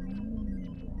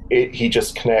 he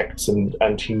just connects,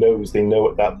 and he knows, they know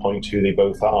at that point who they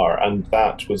both are. And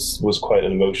that was quite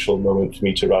an emotional moment for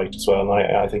me to write as well.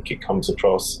 And I think it comes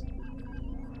across.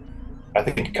 I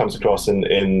think it comes across in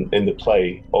the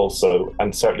play also,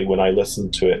 and certainly when I listen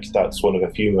to it, that's one of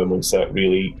a few moments that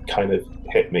really kind of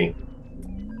hit me.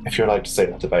 If you're allowed to say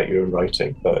that about your own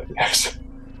writing, but yes.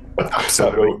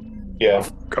 Absolutely. Yeah.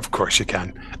 Of course you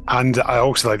can. And I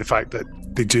also like the fact that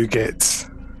they do get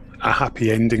a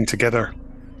happy ending together.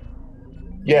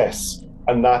 Yes.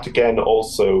 And that again,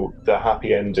 also, the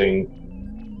happy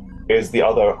ending is the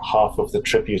other half of the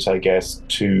tribute, I guess,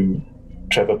 to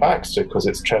Trevor Baxter, because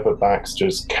it's Trevor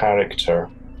Baxter's character,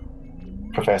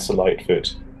 Professor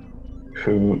Lightfoot,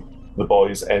 who the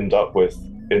boys end up with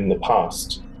in the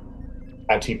past,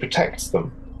 and he protects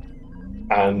them.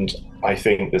 And I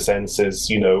think the sense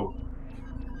is,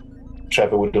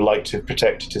 Trevor would have liked to have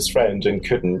protected his friend and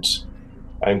couldn't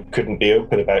be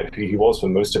open about who he was for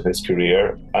most of his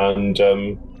career. And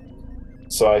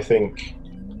so I think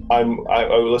I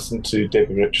listened to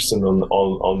David Richardson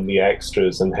on the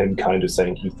extras, and him kind of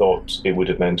saying he thought it would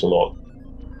have meant a lot.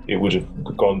 It would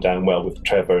have gone down well with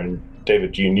Trevor. And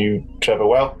David, you knew Trevor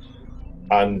well,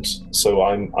 and so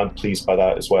I'm pleased by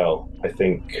that as well. I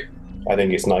think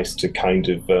it's nice to kind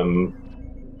of.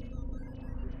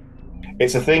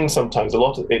 It's a thing sometimes. A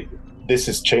lot of it. This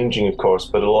is changing, of course,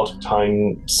 but a lot of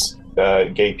times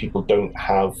gay people don't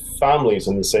have families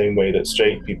in the same way that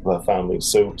straight people have families.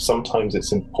 So sometimes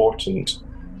it's important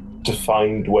to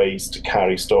find ways to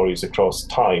carry stories across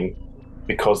time,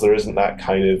 because there isn't that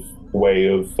kind of way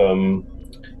of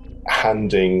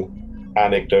handing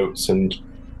anecdotes and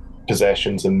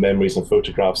possessions and memories and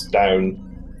photographs down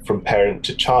from parent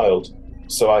to child.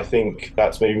 So I think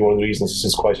that's maybe one of the reasons this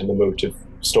is quite an emotive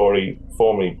story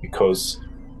for me, because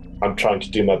I'm trying to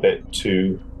do my bit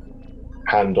to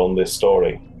hand on this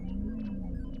story.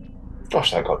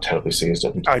 Gosh, that got terribly serious,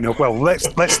 didn't it? I know. Well, let's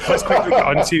quickly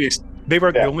get unserious. They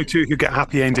were the only two who get a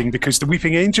happy ending, because the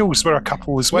Weeping Angels were a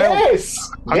couple as well. Yes!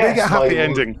 And they get a happy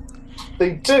ending.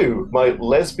 They do. My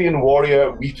lesbian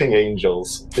warrior Weeping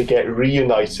Angels. They get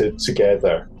reunited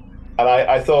together. And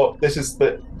I thought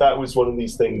that was one of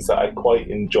these things that I quite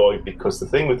enjoyed, because the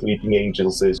thing with Weeping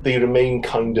Angels is they remain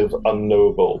kind of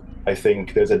unknowable. I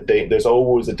think there's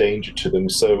always a danger to them.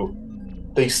 So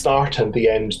they start and they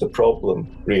end the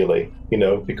problem, really,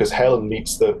 because Helen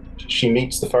meets the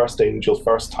first angel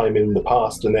first time in the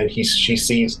past, and then she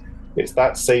sees it's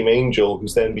that same angel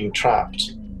who's then been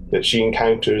trapped that she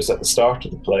encounters at the start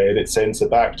of the play, and it sends her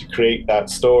back to create that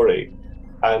story.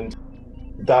 And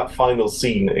that final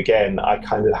scene, again, I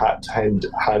kind of had to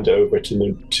hand over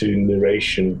to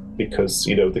narration, because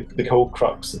the whole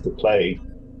crux of the play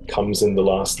comes in the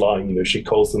last line. She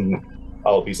calls them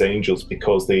Albie's angels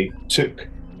because they took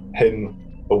him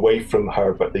away from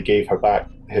her, but they gave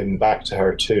him back to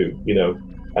her too.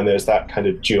 And there's that kind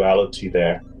of duality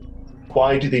there.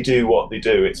 Why do they do what they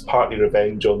do? It's partly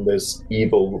revenge on this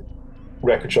evil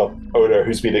record shop owner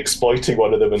who's been exploiting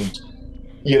one of them and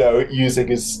using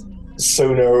his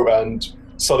sonar and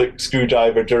sonic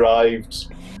screwdriver derived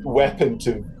weapon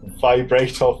to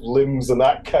vibrate off limbs and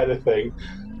that kind of thing.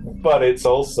 But it's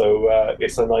also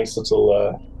it's a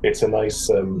nice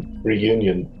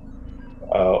reunion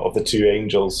of the two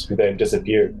angels who then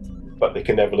disappear, but they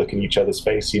can never look in each other's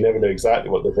face. You never know exactly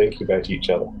what they're thinking about each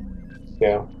other.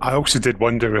 Yeah. I also did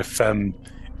wonder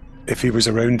if he was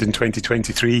around in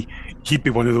 2023, he'd be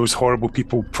one of those horrible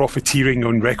people profiteering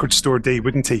on Record Store Day,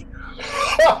 wouldn't he?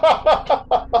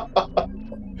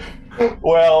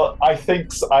 Well, I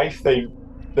think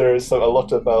there's a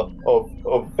lot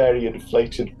of very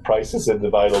inflated prices in the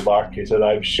vinyl market, and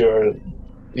I'm sure,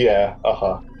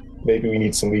 maybe we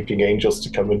need some Weeping Angels to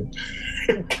come and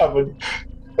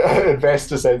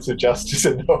invest a sense of justice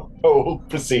in the whole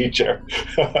procedure.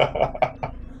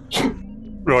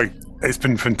 Roy, it's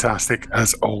been fantastic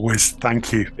as always.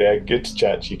 Thank you. Yeah, good to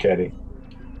chat to you, Kenny.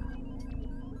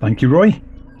 Thank you, Roy.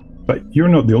 But you're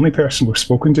not the only person we've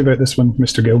spoken to about this one,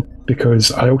 Mr. Gill,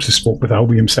 because I also spoke with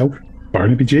Albie himself,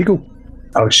 Barnaby Jago.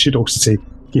 I should also say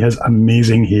he has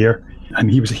amazing hair,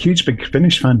 and he was a huge Big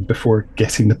Finish fan before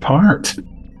getting the part.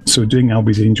 So doing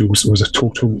Albie's Angels was a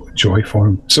total joy for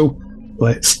him. So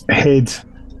let's head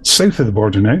south of the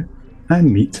border now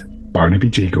and meet Barnaby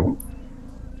Jago.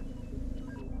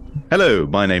 Hello,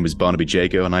 my name is Barnaby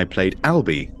Jago, and I played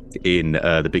Albie in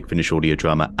the Big Finish audio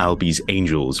drama Albie's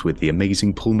Angels with the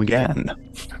amazing Paul McGann.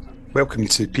 Welcome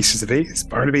to Pieces of Eight. It's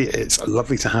Barnaby. It's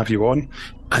lovely to have you on.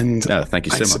 And thank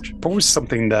you so much. I suppose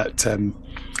something that,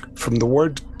 from the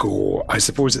word go, I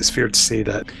suppose it's fair to say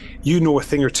that you know a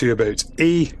thing or two about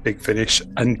A, Big Finish,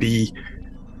 and B,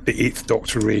 the Eighth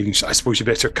Doctor range. I suppose you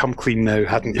better come clean now,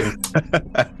 hadn't you?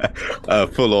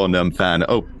 Full-on fan.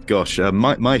 Oh gosh,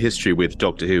 my history with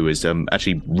Doctor Who has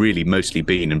actually really mostly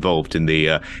been involved in the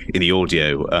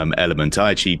audio element.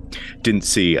 I actually didn't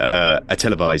see a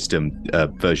televised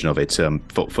version of it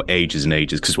for ages and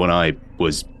ages, because when I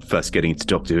was first getting into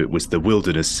Doctor Who, it was the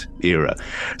Wilderness era,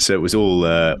 so it was all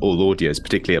audios,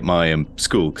 particularly at my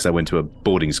school, because I went to a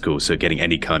boarding school, so getting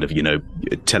any kind of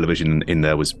television in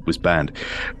there was banned.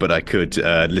 But I could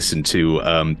listen to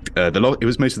it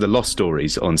was most of the Lost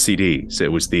stories on CD, so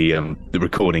it was the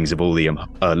recordings of all the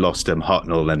Lost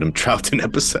Hartnell and Troughton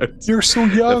episodes. You're so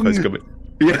young.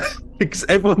 Yeah,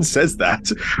 everyone says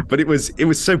that, but it was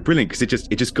so brilliant because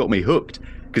it just got me hooked.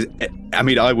 Because I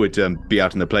mean, I would be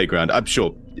out in the playground. I'm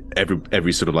sure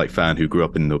every sort of like fan who grew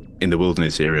up in the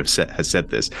Wilderness era has said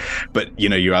this, but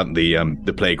you're out in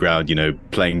the playground,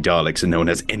 playing Daleks, and no one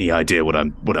has any idea what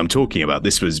I'm talking about.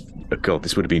 This was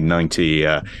this would have been 90.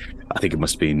 I think it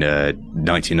must have been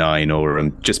 99 or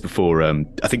just before. I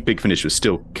think Big Finish was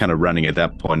still kind of running at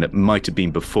that point. It might have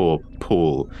been before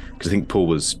Paul, because I think Paul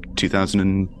was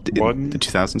 2001, the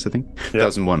 2000s. I think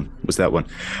 2001 was that one.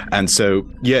 And so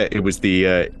it was the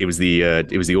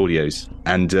audios,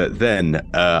 and then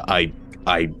I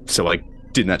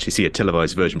didn't actually see a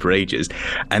televised version for ages,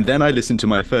 and then I listened to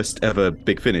my first ever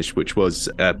Big Finish, which was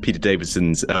Peter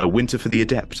Davidson's Winter for the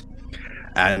Adept.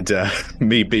 And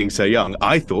me being so young,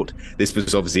 I thought this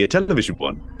was obviously a television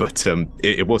one, but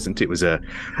it wasn't. It was a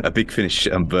Big Finish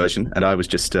version, and I was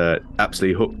just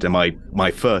absolutely hooked. And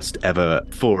my first ever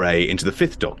foray into the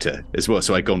Fifth Doctor as well.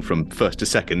 So I'd gone from first to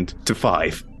second to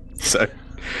five. So,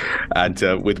 and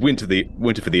with Winter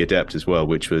for the Adept as well,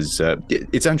 which was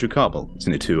it's Andrew Carmel,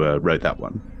 isn't it, who wrote that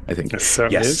one? I think.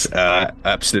 Yes,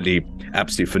 absolutely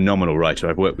phenomenal writer.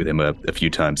 I've worked with him a few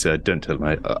times. Don't tell him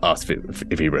I asked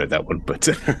if he wrote that one, but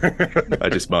I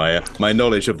just my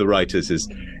knowledge of the writers is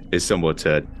somewhat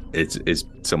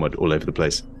somewhat all over the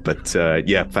place. But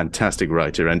fantastic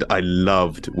writer, and I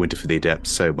loved Winter for the Adept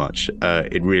so much.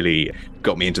 It really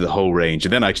got me into the whole range,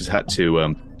 and then I just had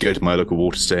to go to my local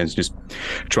Waterstones and just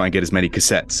try and get as many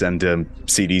cassettes and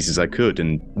CDs as I could,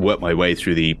 and work my way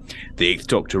through the Eighth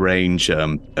Doctor range.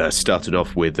 Started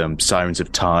off with Sirens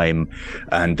of Time,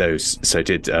 and those. So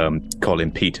did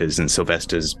Colin Peters and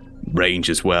Sylvester's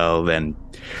range as well. Then,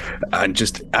 and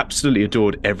just absolutely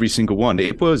adored every single one.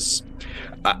 It was.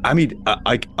 I mean,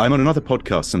 I'm on another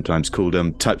podcast sometimes called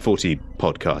Type 40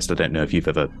 Podcast. I don't know if you've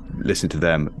ever listened to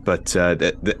them, but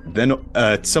they're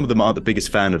not. Some of them aren't the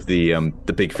biggest fan of the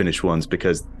Big Finish ones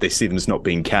because they see them as not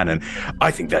being canon. I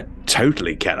think they're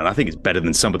totally canon. I think it's better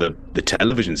than some of the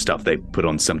television stuff they put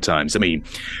on sometimes. I mean,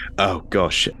 oh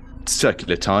gosh,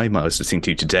 Circular Time I was listening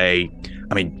to today.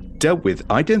 I mean, dealt with.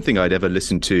 I don't think I'd ever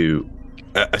listened to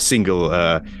a single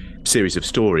series of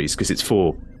stories, because it's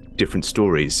 4 different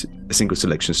stories, a single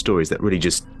selection of stories that really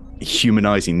just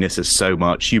humanizing Nyssa so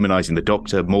much, humanizing the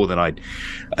Doctor more than I'd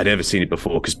ever seen it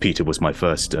before, because Peter was my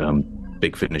first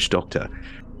Big Finish Doctor.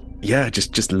 Yeah,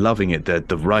 just loving it.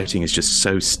 The writing is just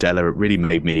so stellar. It really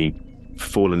made me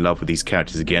fall in love with these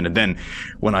characters again. And then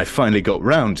when I finally got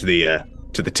round to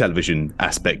the television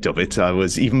aspect of it, I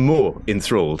was even more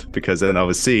enthralled, because then I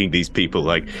was seeing these people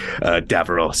like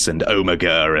Davros and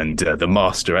Omega and the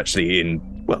Master actually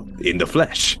in the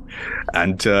flesh,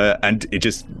 and it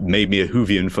just made me a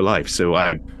Whovian for life. So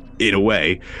in a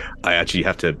way, I actually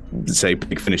have to say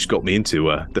Big Finish got me into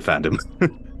the fandom.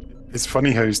 It's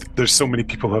funny how there's so many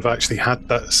people who have actually had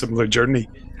that similar journey,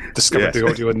 discovered the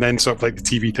audio, and then sort of like the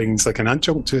TV thing's like an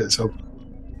adjunct to it. So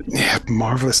yeah,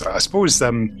 marvellous. I suppose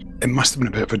it must have been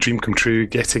a bit of a dream come true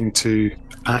getting to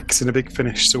act in a Big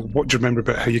Finish. So what do you remember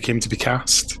about how you came to be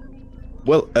cast?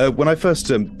 Well, when I first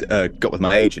got with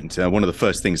my agent, one of the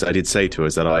first things I did say to her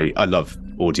is that I love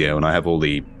audio and I have all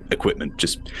the equipment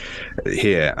just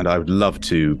here, and I would love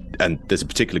to. And there's a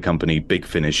particular company, Big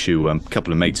Finish, who a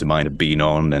couple of mates of mine have been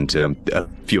on, and a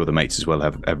few other mates as well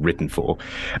have written for.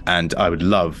 And I would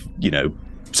love,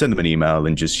 send them an email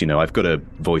and just, I've got a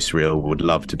voice reel, would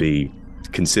love to be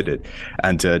considered.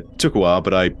 And took a while,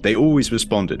 but they always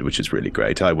responded, which is really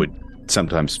great. I would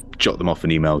sometimes jot them off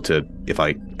an email to if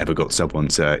I ever got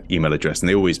someone's email address, and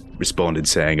they always responded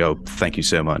saying, "Oh, thank you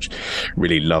so much.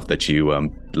 Really love that you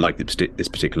like this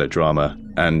particular drama,"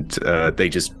 and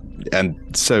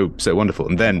so wonderful.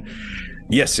 And then,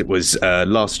 yes, it was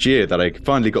last year that I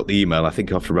finally got the email. I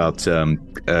think after about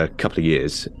a couple of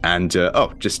years, and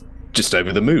just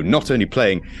over the moon. Not only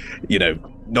playing,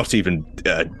 not even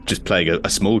just playing a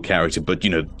small character, but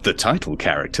the title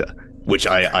character, which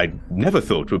I never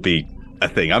thought would be a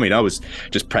thing. I mean, I was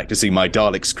just practicing my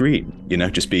Dalek scream,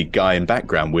 just be a guy in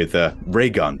background with a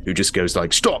ray gun who just goes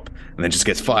like, "Stop," and then just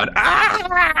gets fired.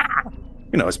 Ah!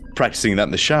 I was practicing that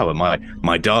in the shower, my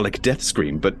Dalek death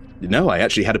scream. But no, I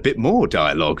actually had a bit more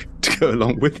dialogue to go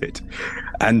along with it.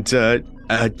 And got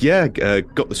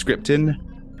the script in.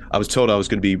 I was told I was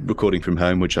going to be recording from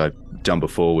home, which I've done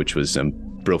before, which was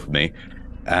brilliant for me.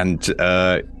 And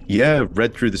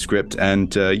read through the script,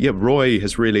 and Roy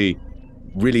has really,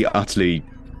 really utterly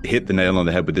hit the nail on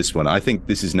the head with this one. I think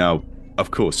this is now,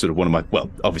 of course, sort of one of my, well,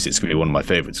 obviously it's going to be one of my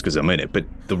favorites because I'm in it, but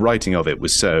the writing of it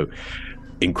was so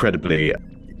incredibly,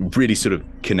 really sort of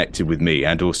connected with me,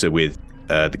 and also with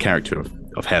the character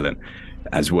of Helen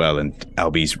as well, and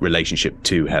Albie's relationship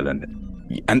to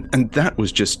Helen. And that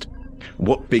was just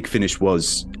what Big Finish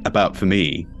was about for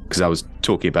me, because I was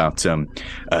talking about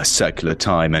circular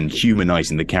time and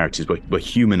humanizing the characters, but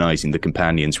humanizing the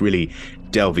companions, really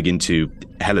delving into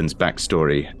Helen's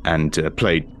backstory, and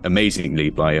played amazingly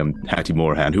by Hattie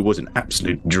Moorhan, who was an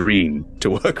absolute dream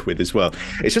to work with as well.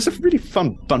 It's just a really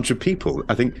fun bunch of people.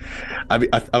 I think I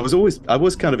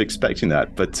was kind of expecting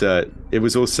that, but it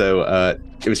was also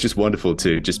it was just wonderful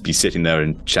to just be sitting there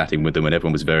and chatting with them, and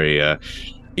everyone was very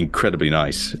incredibly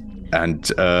nice. And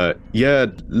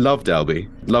loved Albie,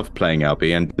 loved playing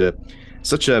Albie, and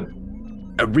such a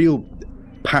real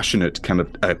passionate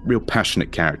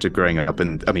character growing up.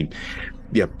 And I mean,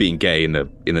 being gay in the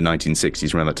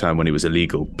 1960s, around that time when it was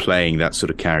illegal, playing that sort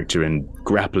of character and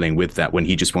grappling with that when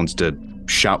he just wants to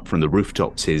shout from the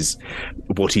rooftops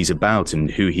what he's about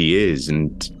and who he is,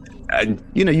 and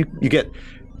you get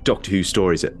Doctor Who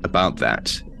stories about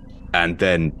that, and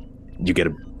then you get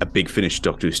a Big Finish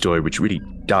Doctor Who story which really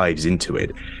dives into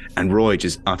it, and Roy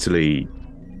just utterly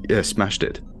smashed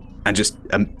it. And just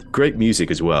great music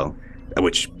as well,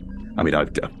 which, I mean, I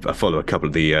follow a couple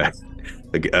of the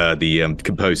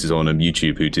composers on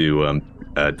YouTube who do a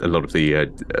lot of the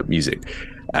music,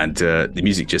 and the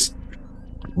music just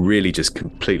really just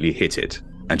completely hit it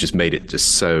and just made it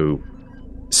just so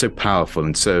powerful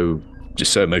and so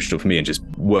emotional for me, and just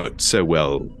worked so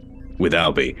well with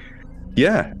Albie.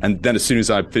 Yeah, and then as soon as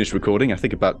I finished recording, I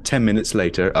think about 10 minutes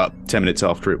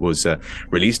after it was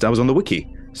released, I was on the wiki.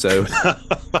 So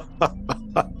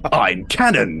I'm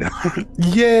canon.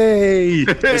 Yay!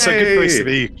 It's a good place to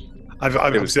be. I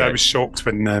was shocked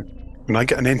when I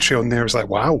get an entry on there. I was like,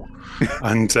 wow,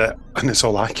 and it's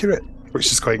all accurate,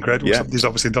 which is quite incredible. Yeah. Somebody's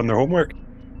obviously done their homework,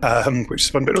 which is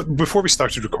fun. But before we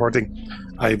started recording,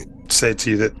 I said to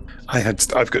you that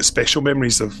I've got special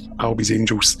memories of Albie's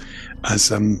Angels,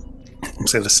 as I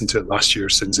listened to it last year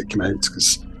since it came out,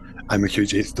 because I'm a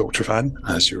huge Eighth Doctor fan,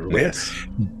 as you're aware. Yes.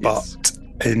 But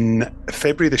in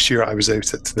February this year, I was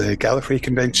out at the Gallifrey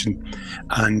convention,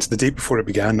 and the day before it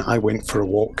began, I went for a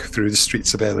walk through the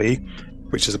streets of LA,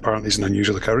 which is apparently an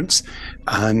unusual occurrence,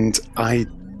 and I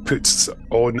put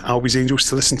on Albie's Angels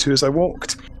to listen to as I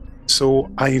walked. So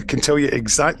I can tell you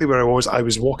exactly where I was. I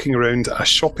was walking around a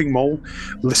shopping mall,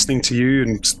 listening to you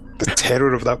and the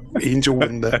terror of that angel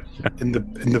in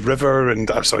the river,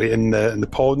 and I'm sorry, in the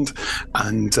pond,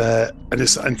 and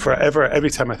forever,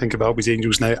 every time I think of Albie's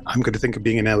Angels now, I'm going to think of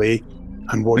being in LA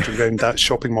and wandering around that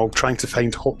shopping mall trying to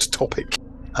find Hot Topic,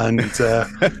 and it's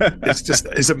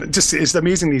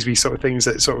amazing, these wee sort of things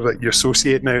that sort of like you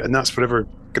associate now, and that's forever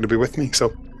going to be with me.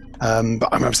 So. But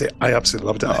I must say, I absolutely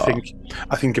loved it.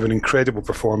 I think of an incredible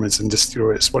performance, and just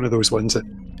it's one of those ones that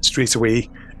straight away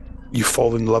you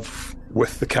fall in love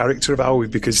with the character of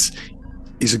Albie, because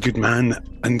he's a good man,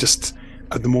 and just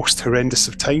at the most horrendous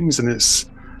of times. And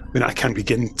I can't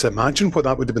begin to imagine what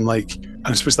that would have been like. And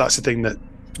I suppose that's the thing, that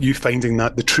you finding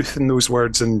that the truth in those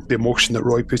words and the emotion that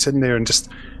Roy put in there, and just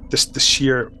the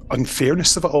sheer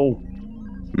unfairness of it all.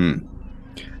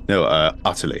 No,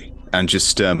 utterly. And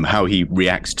just how he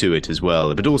reacts to it as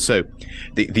well, but also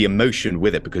the emotion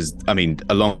with it, because I mean,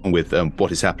 along with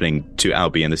what is happening to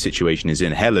Albie and the situation is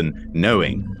in, Helen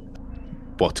knowing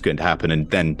what's going to happen, and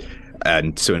then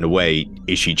And so in a way,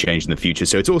 is she changed in the future?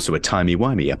 So it's also a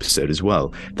timey-wimey episode as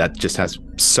well that just has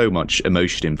so much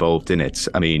emotion involved in it.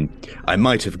 I mean, I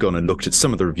might have gone and looked at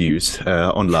some of the reviews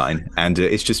online, and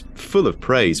it's just full of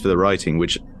praise for the writing,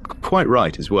 which quite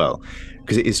right as well,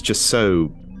 because it is just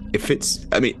so, it fits.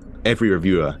 I mean, every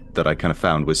reviewer that I kind of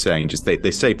found was saying just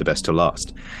they saved the best to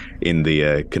last in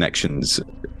the Connections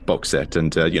box set.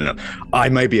 And, I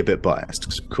may be a bit biased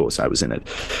because, of course, I was in it.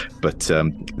 But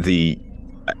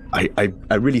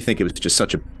I really think it was just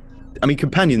such a... I mean,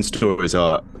 companion stories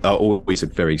are always a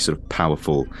very sort of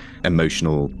powerful,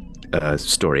 emotional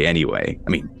story anyway. I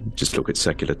mean, just look at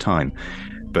Secular Time.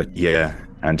 But yeah,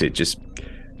 and it just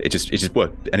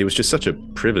worked. And it was just such a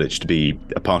privilege to be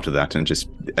a part of that and just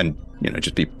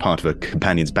be part of a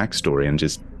companion's backstory and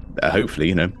just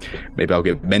hopefully, maybe I'll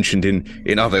get mentioned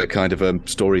in other kind of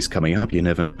stories coming up. You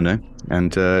never know.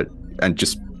 And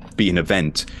just be an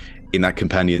event in that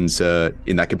companion's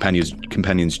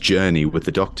journey with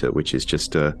the Doctor, which is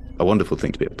just a wonderful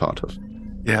thing to be a part of.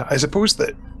 Yeah, I suppose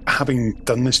that having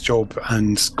done this job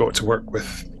and got to work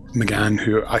with McGann,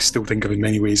 who I still think of in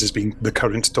many ways as being the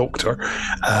current Doctor,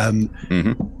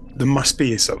 there must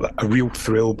be a real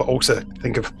thrill, but also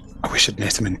think of, I wish I'd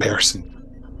met him in person.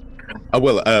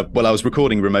 Well, I was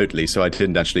recording remotely, so I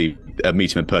didn't actually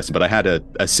meet him in person, but I had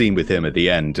a scene with him at the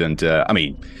end, and I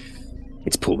mean,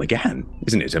 it's Paul McGann,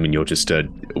 isn't it? I mean, you're just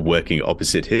working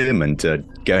opposite him and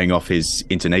going off his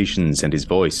intonations and his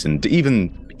voice, and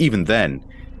even then,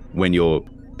 when you're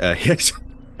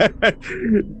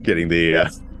getting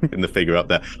the figure up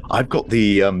there, I've got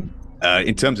the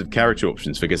in terms of character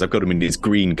options figures, I've got him in his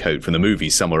green coat from the movie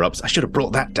somewhere up. I should have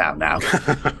brought that down now.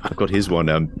 I've got his one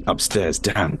upstairs.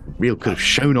 Damn, could have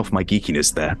shown off my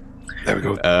geekiness there. There we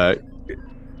go.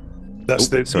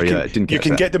 You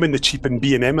can get them in the cheap in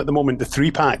B&M at the moment, the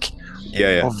 3-pack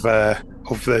of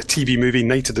the TV movie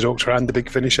Night of the Doctor and the Big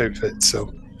Finish outfit.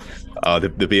 So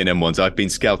the B&M ones, I've been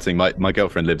scouting. My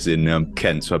girlfriend lives in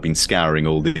Kent, so I've been scouring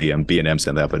all the B&Ms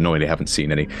and there, but annoyingly haven't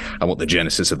seen any. I want the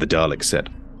Genesis of the Dalek set.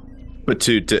 But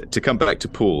to come back to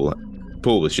Paul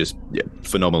was just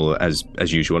phenomenal as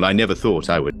usual. And I never thought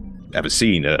I would ever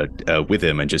seen with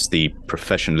him, and just the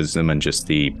professionalism and just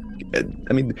the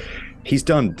I mean, he's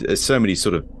done so many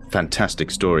sort of fantastic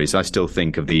stories. I still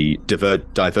think of the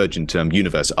Divergent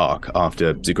Universe arc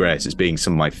after Zagreus as being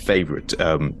some of my favorite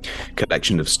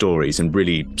collection of stories, and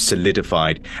really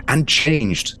solidified and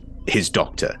changed his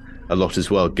Doctor a lot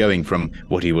as well, going from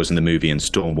what he was in the movie in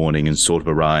Storm Warning and Sword of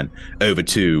Orion over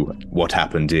to what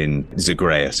happened in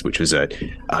Zagreus, which was a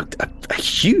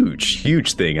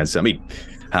huge thing. As I mean,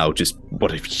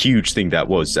 what a huge thing that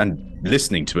was. And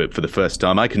listening to it for the first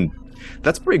time,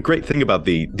 that's a very great thing about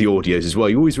the audios as well.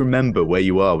 You always remember where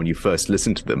you are when you first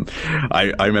listen to them.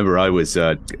 I remember I was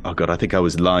I think I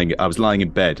was lying in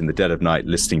bed in the dead of night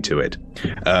listening to it.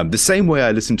 The same way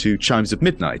I listened to Chimes of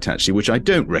Midnight, actually, which I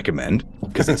don't recommend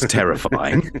because it's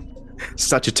terrifying.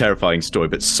 Such a terrifying story,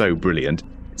 but so brilliant.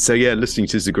 So yeah, listening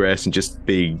to Zagreus and just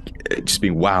being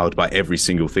wowed by every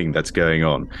single thing that's going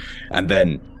on, and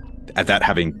then that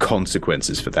having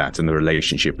consequences for that, and the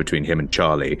relationship between him and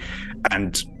Charlie,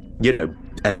 and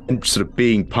and sort of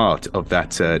being part of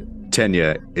that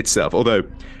tenure itself. Although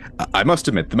I must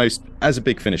admit, as a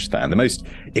Big Finish fan, the most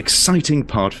exciting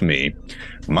part for me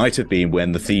might have been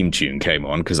when the theme tune came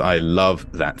on, because I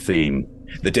love that theme.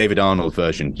 The David Arnold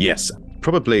version, yes,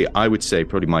 I would say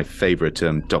my favorite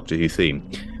Doctor Who theme,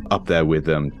 up there with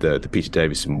the Peter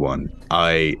Davison one.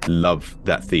 I love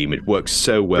that theme. It works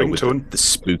so well with the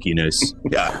spookiness.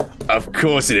 Yeah, of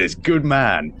course it is. Good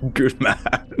man.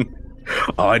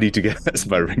 Oh, I need to get that as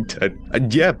my ringtone.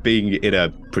 And yeah, being in a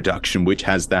production which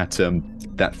has that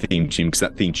theme tune, because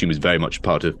that theme tune was very much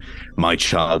part of my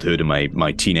childhood and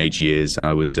my teenage years.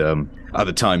 I would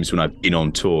other times when I've been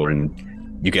on tour and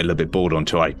you get a little bit bored on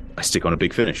tour, I stick on a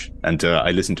Big Finish, and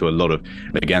I listen to a lot of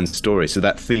McGann's stories. So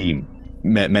that theme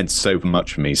meant so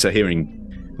much for me. So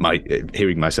hearing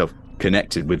myself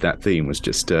connected with that theme was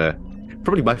just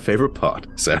probably my favorite part.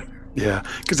 So. Yeah,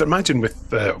 because I imagine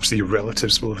with obviously your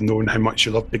relatives will have known how much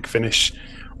you love Big Finish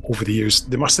over the years.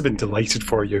 They must have been delighted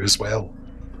for you as well.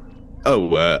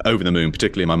 Oh, over the moon,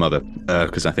 particularly my mother,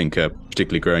 because I think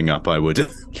particularly growing up, I would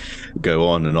go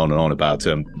on and on and on about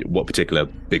what particular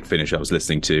Big Finish I was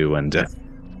listening to, and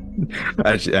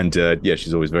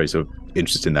she's always very sort of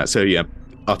interested in that. So yeah,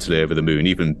 utterly over the moon.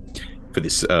 Even for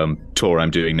this tour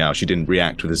I'm doing now, she didn't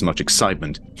react with as much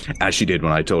excitement as she did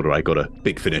when I told her I got a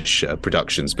Big Finish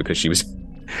Productions, because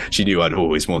she knew I'd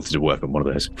always wanted to work on one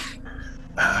of those.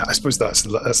 I suppose that's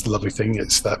the lovely thing.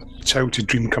 It's that childhood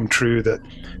dream come true that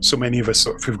so many of us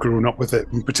sort of have grown up with it,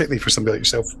 and particularly for somebody like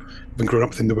yourself, been growing up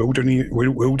within the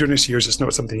wilderness years. It's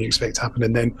not something you expect to happen,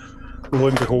 and then lo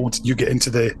and behold, you get into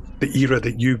the era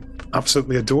that you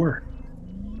absolutely adore.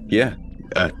 Yeah,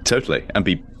 totally, and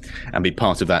be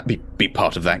part of that. Be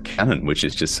part of that canon, which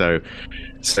is just so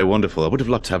wonderful. I would have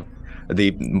loved to have.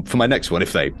 For my next one,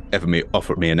 if they ever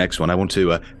offer me a next one, I want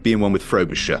to be in one with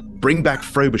Frobisher. Bring back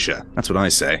Frobisher. That's what I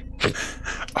say.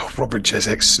 Oh, Robert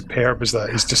Jesek's superb as that.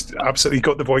 He's just absolutely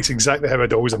got the voice exactly how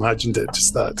I'd always imagined it.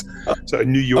 Just that sort of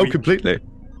New York. Oh, completely.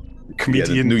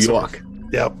 Comedian. Yeah, New York.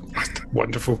 Yeah,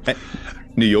 wonderful.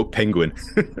 New York Penguin.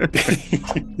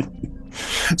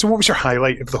 So what was your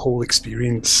highlight of the whole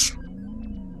experience?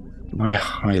 My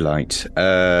highlight,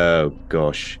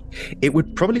 gosh, it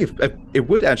would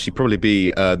actually probably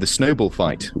be the snowball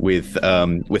fight with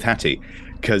Hattie,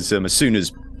 because as soon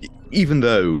as, even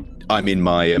though I'm in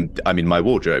my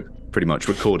wardrobe, pretty much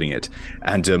recording it,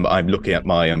 and I'm looking at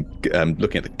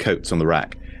the coats on the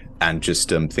rack, and just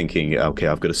thinking, okay,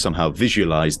 I've got to somehow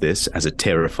visualize this as a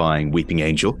terrifying weeping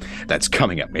angel that's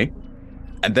coming at me,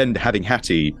 and then having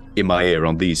Hattie in my ear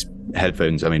on these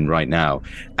headphones I'm in right now,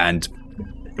 and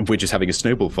we're just having a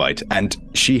snowball fight, and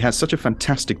she has such a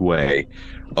fantastic way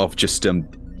of just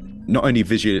not only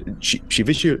she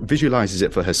visualizes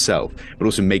it for herself, but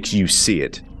also makes you see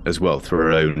it as well through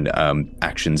her own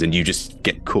actions, and you just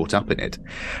get caught up in it.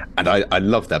 And I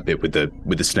love that bit with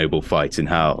the snowball fight, and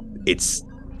how it's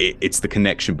the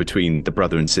connection between the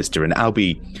brother and sister. And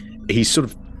Albie, he sort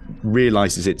of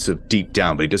realizes it sort of deep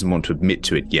down, but he doesn't want to admit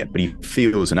to it yet, but he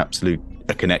feels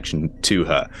a connection to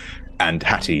her. And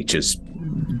Hattie just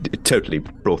totally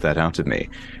brought that out of me,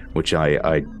 which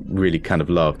I really kind of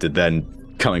loved. And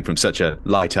then coming from such a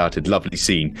light-hearted, lovely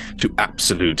scene to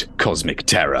absolute cosmic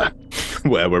terror,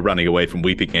 where we're running away from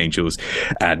weeping angels,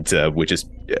 and we're just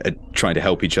trying to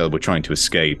help each other. We're trying to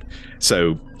escape.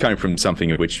 So coming from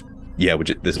something in which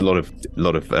there's a lot of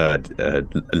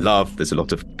love. There's a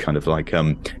lot of kind of like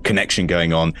connection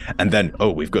going on, and then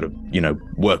we've got to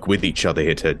work with each other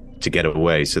here to get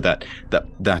away. So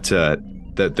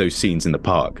those scenes in the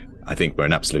park, I think, were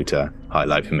an absolute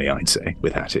highlight for me, I'd say,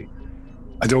 with Hattie.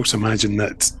 I'd also imagine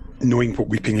that knowing what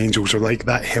weeping angels are like,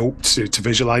 that helped to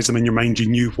visualize them in your mind. You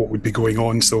knew what would be going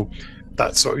on, so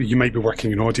that sort of, you might be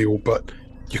working in audio, but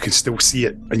you can still see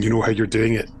it, and you know how you're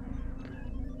doing it.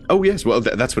 Oh yes, well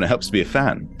that's when it helps to be a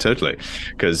fan, totally.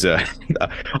 Because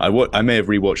I may have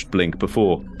rewatched Blink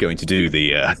before going to do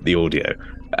the audio,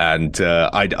 and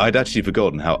I'd actually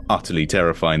forgotten how utterly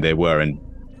terrifying they were. And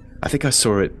I think I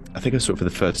saw it for the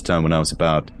first time when I was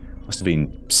must have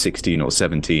been 16 or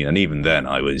 17, and even then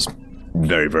I was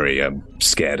very, very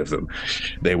scared of them.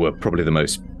 They were probably the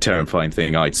most terrifying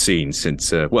thing I'd seen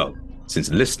since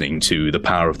listening to The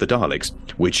Power of the Daleks,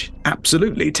 which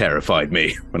absolutely terrified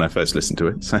me when I first listened to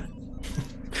it. So.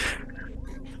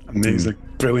 Amazing.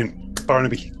 Brilliant.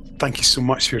 Barnaby, thank you so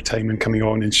much for your time and coming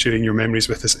on and sharing your memories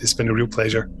with us. It's been a real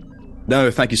pleasure. No,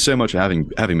 thank you so much for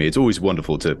having me. It's always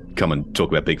wonderful to come and talk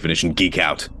about Big Finish and geek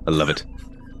out. I love it.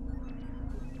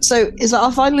 So, is that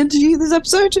our final interview this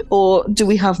episode, or do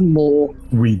we have more?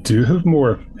 We do have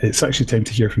more. It's actually time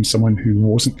to hear from someone who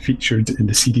wasn't featured in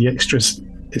the CD extras.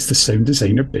 It's the sound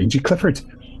designer Benji Clifford,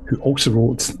 who also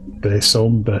wrote the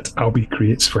song that Albie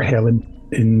creates for Helen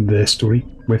in the story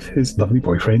with his lovely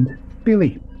boyfriend,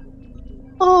 Bailey.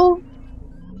 Oh.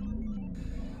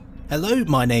 Hello,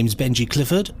 my name's Benji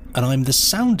Clifford, and I'm the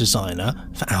sound designer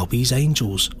for Albie's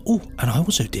Angels. Oh, and I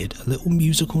also did a little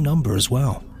musical number as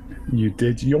well. You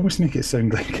did. You almost make it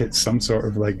sound like it's some sort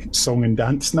of like song and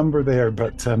dance number there,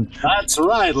 but... That's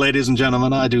right, ladies and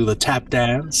gentlemen. I do the tap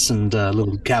dance and a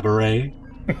little cabaret.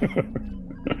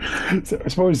 So I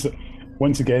suppose,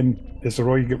 once again, it's a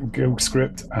Roy Gill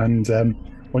script, and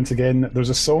once again, there's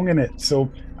a song in it. So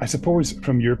I suppose,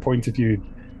 from your point of view,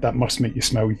 that must make you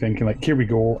smile, thinking like, here we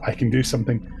go, I can do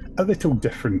something a little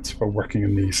different while working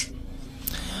on these.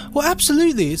 Well,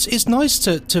 absolutely. It's nice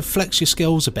to flex your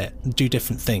skills a bit and do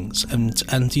different things,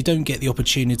 and you don't get the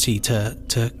opportunity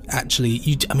to actually.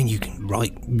 You can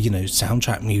write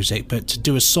soundtrack music, but to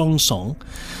do a song,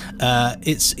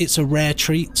 it's a rare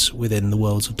treat within the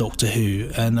worlds of Doctor Who,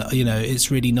 and it's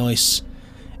really nice.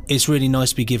 It's really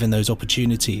nice to be given those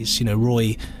opportunities.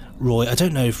 Roy. I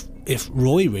don't know if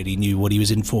Roy really knew what he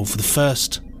was in for the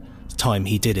first time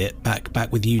he did it back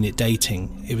with Unit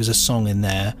Dating. It was a song in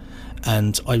there.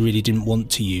 And I really didn't want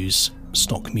to use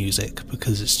stock music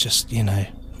because it's just,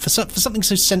 For something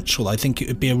so central, I think it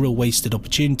would be a real wasted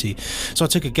opportunity. So I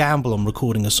took a gamble on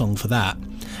recording a song for that,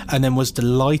 and then was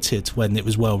delighted when it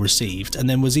was well received, and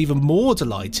then was even more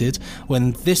delighted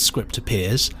when this script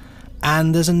appears,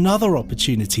 and there's another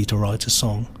opportunity to write a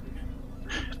song.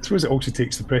 I suppose it also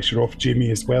takes the pressure off Jamie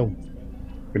as well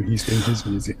when he's doing his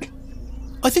music.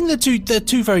 I think they're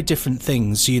two very different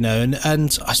things, and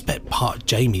I expect part of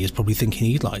Jamie is probably thinking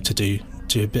he'd like to do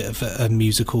a bit of a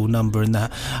musical number in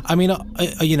that. I mean,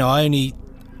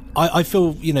 I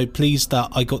feel pleased that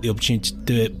I got the opportunity to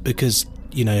do it because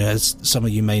as some of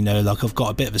you may know, like I've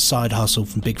got a bit of a side hustle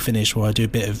from Big Finish where I do a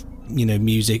bit of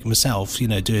music myself,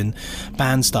 doing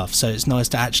band stuff. So it's nice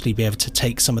to actually be able to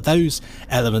take some of those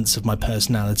elements of my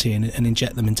personality and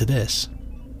inject them into this.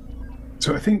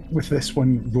 So I think with this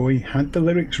one, Roy had the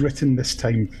lyrics written this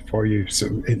time for you, so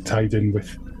it tied in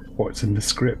with what's in the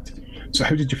script. So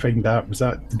how did you find that?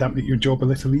 Did that make your job a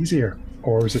little easier,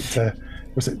 or was it a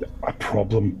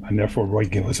problem, and therefore Roy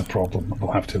Gill is a problem?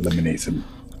 We'll have to eliminate him.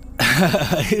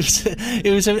 I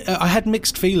had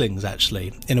mixed feelings,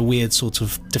 actually, in a weird sort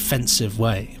of defensive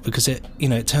way, because it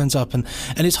turns up and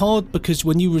it's hard because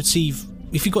when you receive,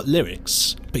 if you've got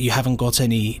lyrics but you haven't got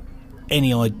any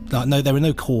no, there are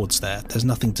no chords there's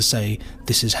nothing to say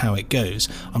this is how it goes.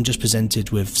 I'm just presented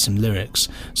with some lyrics,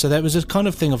 so there was a kind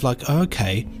of thing of like, oh,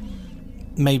 okay,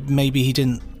 maybe he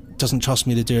doesn't trust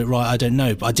me to do it right, I don't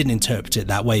know, but I didn't interpret it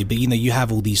that way. But you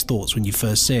have all these thoughts when you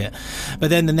first see it, but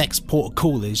then the next port of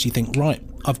call is you think, right,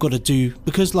 I've got to do,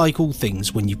 because like all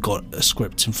things, when you've got a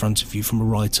script in front of you from a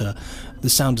writer, the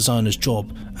sound designer's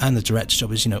job and the director's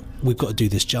job is, we've got to do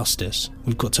this justice.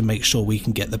 We've got to make sure we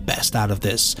can get the best out of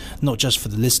this, not just for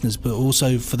the listeners, but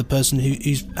also for the person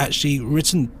who's actually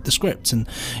written the script. And,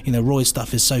 Roy's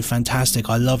stuff is so fantastic.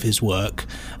 I love his work,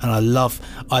 and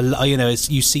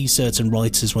you see certain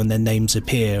writers when their names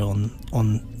appear on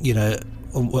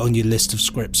your list of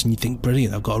scripts, and you think,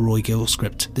 brilliant, I've got a Roy Gill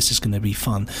script, this is going to be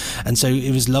fun. And so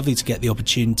it was lovely to get the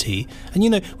opportunity. And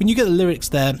when you get the lyrics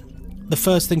there, the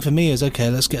first thing for me is, okay,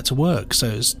 let's get to work. So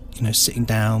it's sitting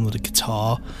down with a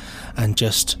guitar and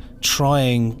just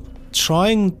trying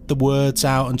the words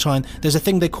out, and there's a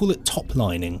thing, they call it top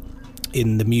lining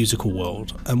in the musical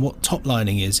world, and what top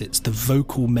lining is, it's the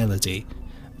vocal melody.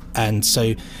 And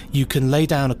so you can lay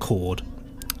down a chord,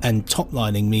 and top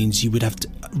lining means you would have to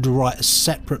write a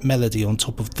separate melody on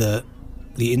top of the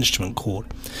instrument chord.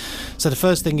 So the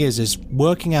first thing is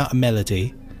working out a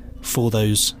melody for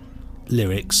those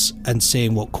lyrics and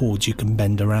seeing what chords you can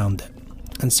bend around it.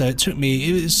 And so it took me,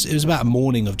 it was about a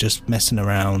morning of just messing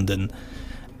around, and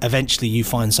eventually you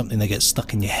find something that gets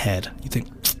stuck in your head. You think,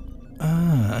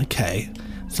 okay,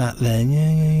 is that then?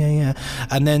 Yeah.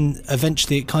 And then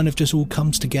eventually it kind of just all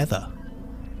comes together.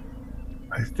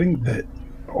 I think that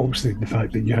obviously the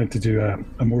fact that you had to do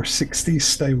a more 60s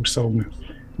style song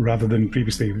rather than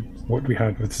previously what we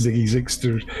had with Ziggy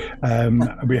Zigster,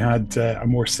 we had a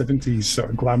more 70s sort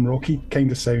of glam rocky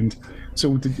kind of sound.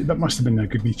 So that must have been a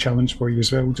good wee challenge for you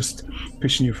as well, just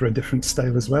pushing you for a different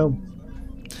style as well.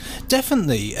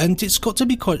 Definitely, and it's got to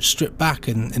be quite stripped back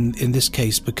in this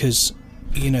case, because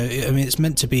it's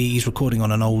meant to be, he's recording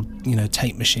on an old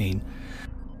tape machine.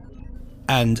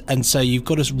 And so you've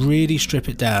got to really strip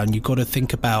it down. You've got to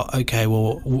think about, okay,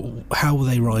 well, how were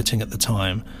they writing at the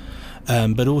time?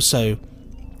 But also,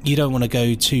 you don't want to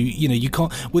go too, you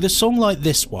can't, with a song like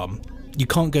this one, you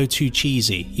can't go too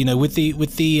cheesy. With the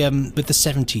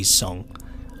 70s song,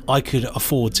 I could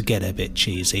afford to get a bit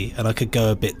cheesy, and I could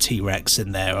go a bit T-Rex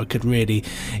in there. I could really,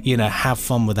 have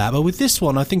fun with that. But with this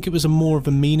one, I think it was more of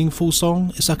a meaningful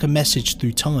song. It's like a message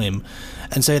through time.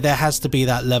 And so there has to be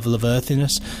that level of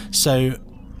earthiness. So,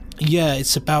 yeah,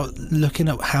 it's about looking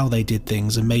at how they did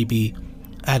things and maybe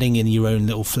adding in your own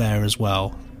little flair as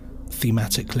well,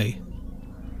 thematically.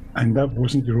 And that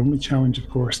wasn't your only challenge, of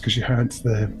course, because you had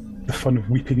the fun of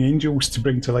weeping angels to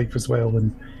bring to life as well.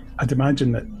 And I'd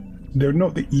imagine that they're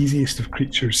not the easiest of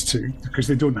creatures to, because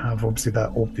they don't have obviously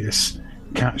that obvious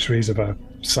catchphrase of a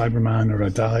Cyberman or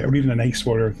a Dalek or even an Ice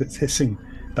Warrior that's hissing,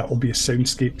 that obvious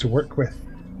soundscape to work with.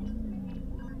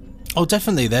 Oh,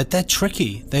 definitely. They're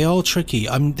tricky. They are tricky.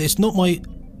 It's not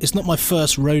my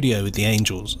first rodeo with the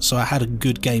Angels, so I had a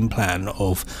good game plan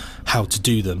of how to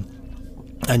do them.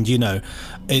 And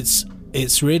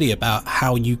it's really about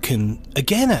how you can,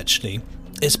 again, actually,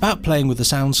 it's about playing with the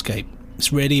soundscape.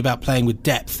 It's really about playing with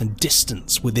depth and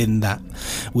distance within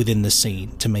the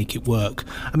scene to make it work.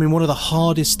 I mean, one of the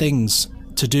hardest things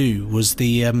to do was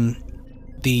the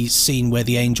scene where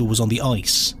the angel was on the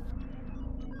ice,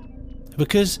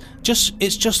 because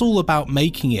it's just all about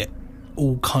making it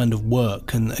all kind of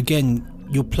work. And again,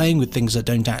 you're playing with things that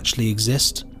don't actually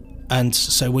exist, And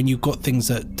so when you've got things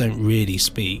that don't really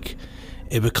speak,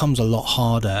 it becomes a lot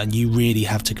harder, and you really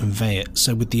have to convey it.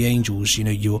 So with the angels, you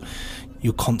know,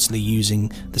 you're constantly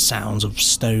using the sounds of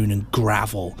stone and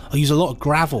gravel. I use a lot of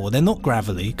gravel. They're not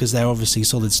gravelly because they're obviously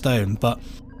solid stone, but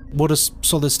what a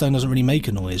solid stone doesn't really make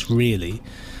a noise, really.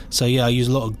 So yeah, I use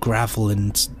a lot of gravel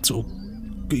and sort of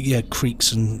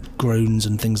creaks and groans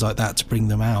and things like that to bring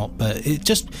them out. But it's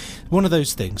just one of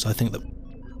those things. I think that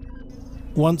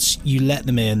once you let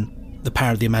them in, the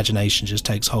power of the imagination just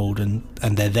takes hold, and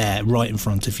they're there right in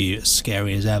front of you, as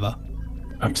scary as ever.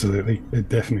 Absolutely, it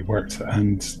definitely worked.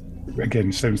 And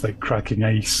again, sounds like cracking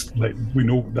ice. Like, we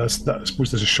know that I suppose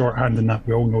there's a shorthand in that.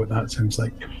 We all know what that sounds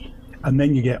like. And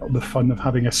then you get the fun of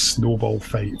having a snowball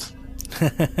fight.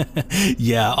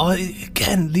 Yeah,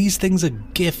 again, these things are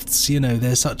gifts, you know,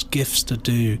 they're such gifts to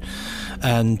do.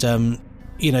 And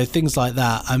you know, things like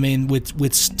that. I mean,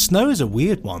 with snow is a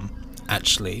weird one,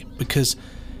 actually, because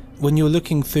when you're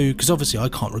looking through, because obviously I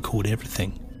can't record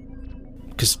everything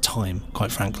because of time,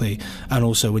 quite frankly, and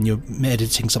also when you're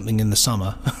editing something in the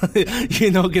summer,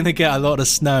 you're not going to get a lot of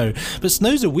snow. But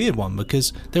snow's a weird one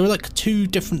because there are like 2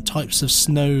 different types of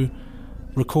snow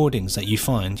recordings that you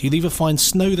find. You'll either find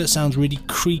snow that sounds really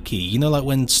creaky, you know, like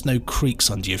when snow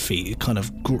creaks under your feet, it kind of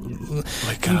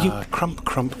like crump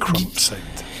sound,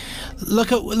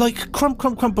 like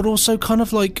crump, but also kind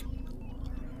of like,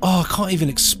 I can't even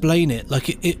explain it.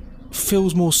 Like it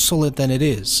feels more solid than it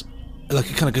is.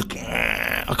 Like it kind of goes,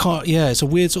 I can't, yeah, it's a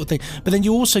weird sort of thing. But then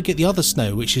you also get the other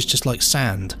snow, which is just like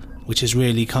sand, which is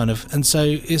really kind of, and so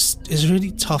it's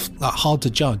really tough, like hard to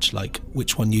judge like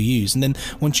which one you use. And then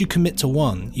once you commit to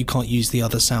one, you can't use the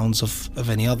other sounds of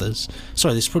any others.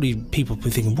 Sorry, there's probably people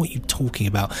thinking, what are you talking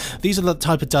about? These are the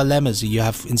type of dilemmas that you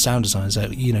have in sound design.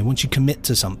 That, you know, once you commit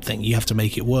to something, you have to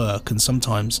make it work, and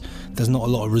sometimes there's not a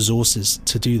lot of resources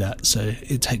to do that, so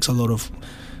it takes a lot of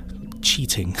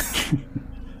cheating.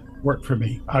 Worked for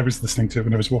me. I was listening to it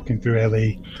when I was walking through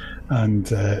LA,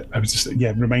 and I was just,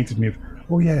 reminded me of,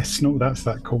 oh yeah, snow, that's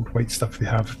that cold white stuff they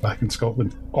have back in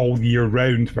Scotland all year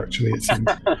round, virtually, it seems.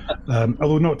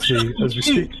 Although not today, as we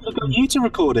speak. I've got you to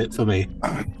record it for me.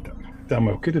 Damn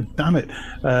well, could have, damn it.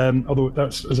 Although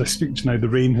that's, as I speak to now, the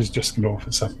rain has just gone off.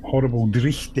 It's a horrible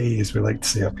dreich day, as we like to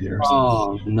say up here. So.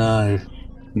 Oh no.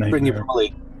 Nightmare. Bring your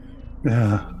Polly.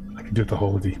 Yeah, I can do the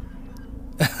holiday.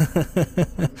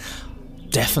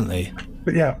 Definitely.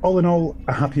 But yeah, all in all,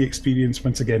 a happy experience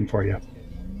once again for you.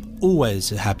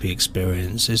 Always a happy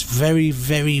experience. It's very,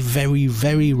 very, very,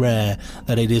 very rare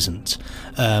that it isn't.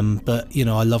 But you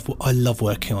know, I love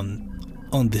working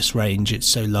on this range. It's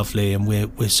so lovely, and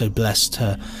we're so blessed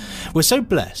to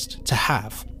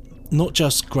have not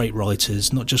just great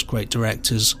writers, not just great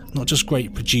directors, not just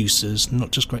great producers,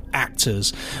 not just great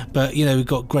actors, but you know, we've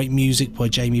got great music by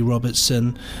Jamie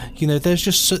Robertson. You know, there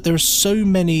are so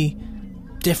many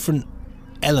different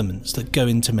elements that go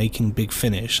into making Big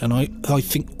Finish, and I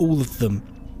think all of them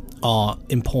are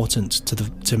important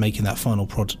to making that final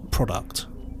product.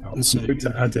 And so, good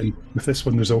to add in, with this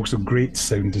one there's also great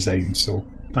sound design, so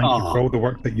thank you for all the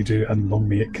work that you do, and long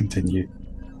may it continue.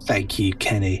 Thank you,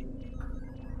 Kenny.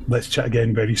 Let's chat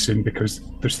again very soon, because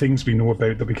there's things we know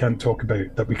about that we can't talk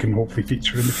about that we can hopefully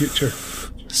feature in the future.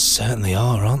 Certainly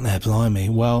are, aren't there, blimey.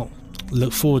 Well,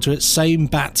 look forward to it. Same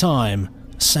bat time,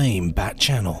 same bat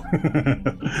channel.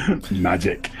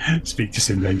 Magic. Speak to you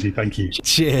soon, Benji. Thank you.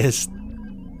 Cheers.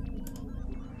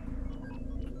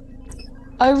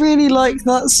 I really like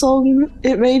that song.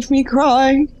 It made me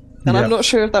cry. And I'm not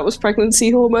sure if that was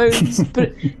pregnancy hormones,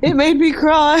 but it made me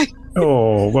cry.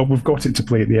 Oh, well, we've got it to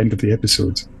play at the end of the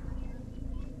episode.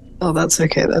 Oh, that's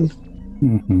okay then.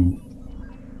 Mm-hmm.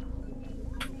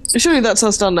 Surely that's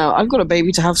us done now. I've got a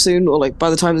baby to have soon, or like by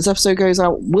the time this episode goes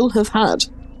out, we'll have had.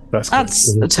 That's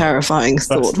a terrifying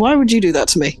thought. Why would you do that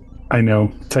to me? I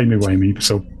know. Timey-wimey.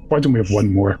 So why don't we have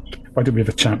one more? Why don't we have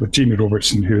a chat with Jamie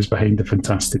Robertson, who is behind the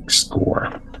fantastic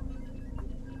score?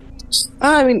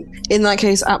 I mean, in that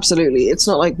case, absolutely. It's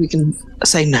not like we can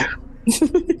say no.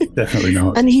 Definitely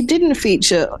not. And he didn't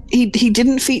feature. He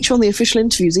didn't feature on the official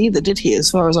interviews either, did he? As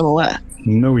far as I'm aware.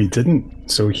 No, he didn't.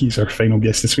 So he's our final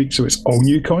guest this week. So it's all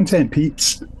new content,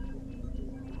 Pete's.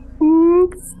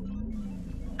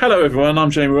 Hello, everyone.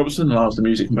 I'm Jamie Robertson, and I was the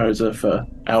music composer for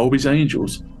Albie's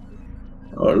Angels.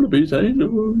 Albie's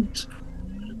Angels.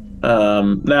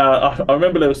 Now, I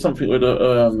remember there was something with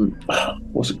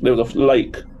there was a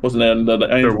lake, wasn't there? And the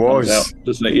angel comes out,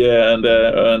 doesn't it? Yeah,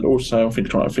 and also I'm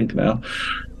trying to think now.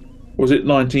 Was it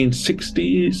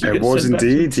 1960s? It was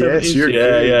indeed. Yes, you're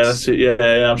yeah, that's it.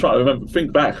 Yeah. I'm trying to remember.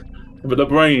 Think back. but the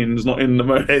brain's not in the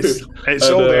mode. It's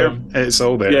all there. It's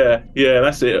all there. Yeah,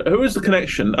 that's it. Who was the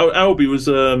connection? Oh, Albie was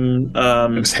it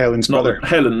was Helen's brother.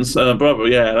 Helen's brother.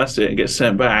 Yeah, that's it. It gets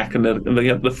sent back, and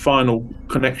the final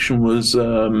connection was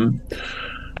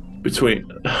between.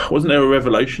 Wasn't there a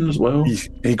revelation as well?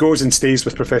 He goes and stays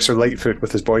with Professor Lightfoot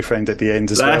with his boyfriend at the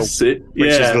end as well. That's it.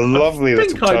 Which is a lovely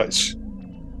little touch.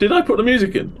 Did I put the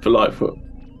music in for Lightfoot?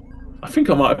 I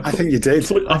think I might have. I think you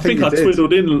did. I think I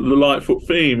twiddled in the Lightfoot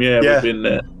theme. Yeah, we've been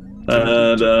there,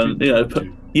 and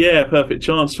perfect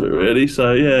chance for it really.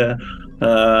 So yeah,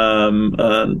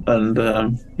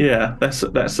 that's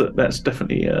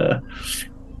definitely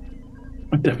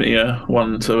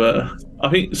one to. I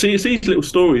think see it's these little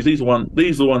stories. These are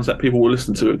the ones that people will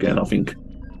listen to again. I think.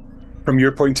 From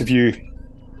your point of view,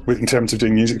 in terms of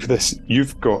doing music for this,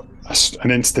 you've got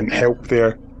an instant help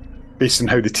there. Based on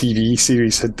how the TV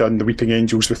series had done the Weeping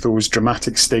Angels with those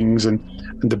dramatic stings and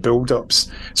the build-ups.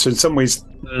 So in some ways,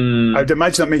 I'd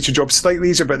imagine that makes your job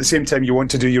slightly easier, but at the same time, you want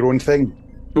to do your own thing.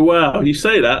 Wow, you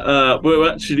say that. Well,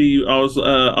 actually, I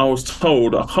was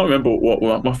told, I can't remember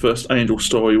what my first Angel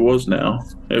story was now.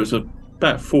 It was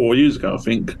about 4 years ago, I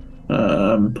think.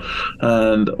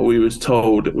 And we was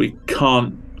told that we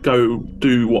can't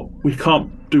do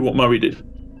what Murray did.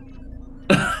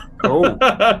 Oh,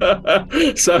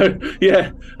 so yeah,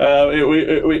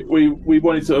 we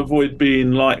wanted to avoid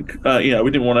being like we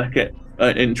didn't want to get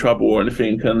in trouble or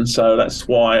anything, and so that's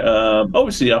why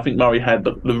obviously I think Murray had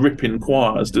the ripping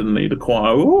choirs, didn't he? The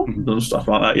choir and stuff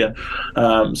like that. Yeah,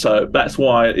 so that's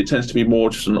why it tends to be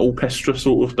more just an orchestra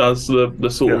sort of does the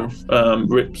sort of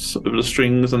rips of the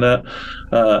strings and that.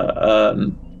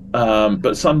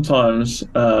 But sometimes.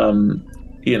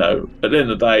 At the end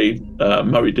of the day,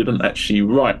 Murray didn't actually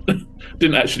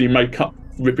make up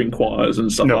ripping choirs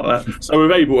and stuff like that. So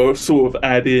we're able to sort of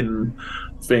add in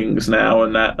things now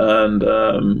and that, and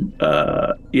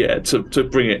to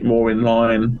bring it more in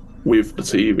line with the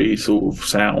TV sort of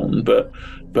sound. But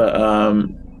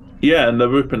and the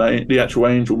ripping, the actual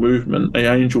angel movement,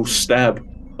 the angel stab.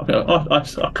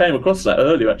 I came across that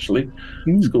earlier actually.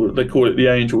 They call it the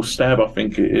angel stab, I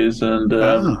think it is, and.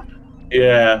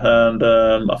 Yeah, and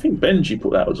I think Benji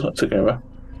put that together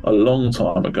a long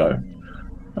time ago.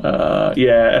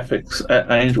 FX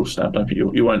Angel Stab. Don't think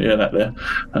you won't hear that there.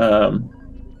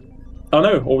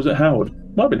 Or was it Howard?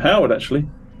 Might have been Howard actually,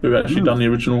 who actually done the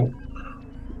original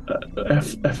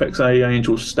FXA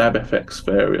Angel Stab FX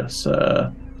various.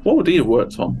 What would he have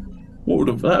worked on? What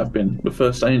would that have been? The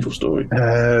first Angel story?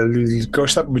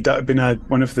 Gosh, would that have been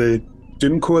one of the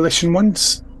Doom Coalition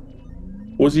ones?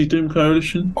 Was he Doom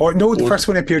Coalition? Oh no, the first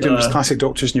one he appeared in was Classic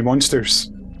Doctors, New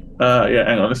Monsters.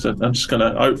 Hang on, listen. I'm just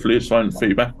gonna. Hopefully, it's fine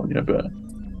feedback on you, but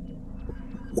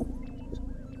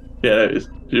yeah, there it is.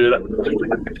 Do you hear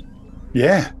that?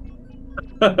 Yeah.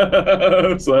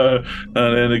 So, and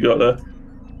then he got the.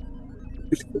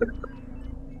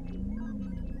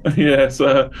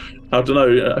 So I don't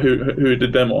know who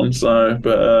did them on. So,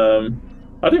 but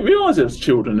I didn't realise there was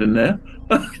children in there.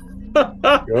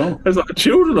 It was like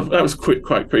children. That was quite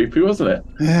creepy, wasn't it?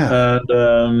 Yeah.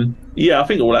 And I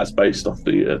think all that's based off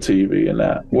the TV and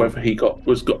that. Whether he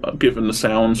was given the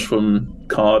sounds from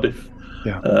Cardiff,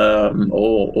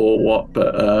 or what.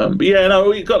 But you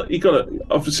got to.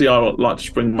 Obviously, I like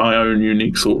to bring my own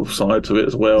unique sort of side to it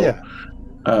as well. Yeah.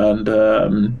 And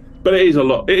but it is a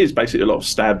lot. It is basically a lot of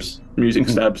stabs, music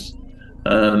stabs,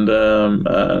 and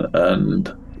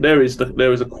There is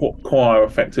a choir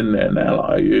effect in there now that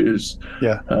I use.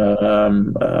 Yeah.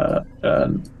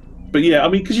 But yeah, I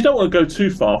mean, because you don't want to go too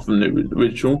far from the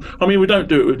original. I mean, we don't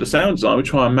do it with the sound design. We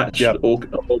try and match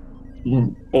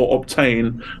or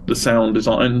obtain the sound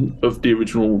design of the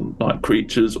original, like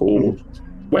creatures or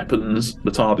weapons,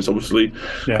 the TARDIS, obviously,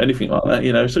 anything like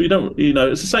that. So you don't,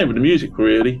 it's the same with the music,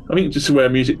 really. I think just where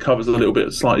music covers a little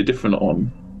bit slightly different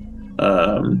on.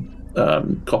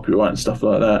 Copyright and stuff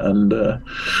like that, and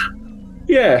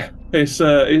it's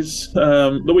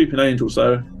the Weeping Angels.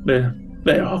 So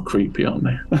they are creepy, aren't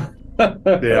they?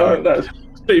 They are.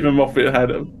 Stephen Moffat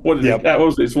had what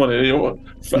was this one?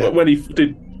 When he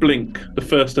did Blink, the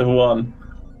first ever one.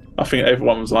 I think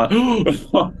everyone was like,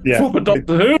 "Proper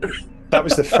Doctor Who." That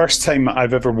was the first time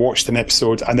I've ever watched an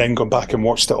episode and then gone back and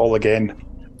watched it all again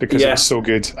because it was so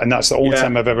good, and that's the only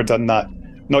time I've ever done that.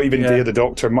 Not even Day of the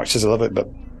Doctor, much as I love it, but.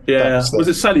 Yeah, was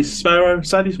it Sally Sparrow?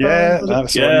 Yeah,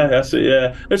 that's it.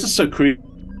 Yeah, it's just so creepy.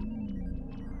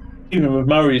 Even with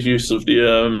Murray's use of the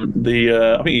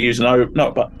I think he used a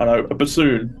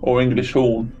bassoon or English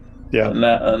horn. Yeah, and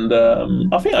that, and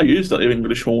I think I used that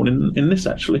English horn in this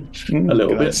actually a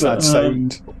little bit. Sad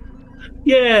sound.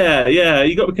 Yeah,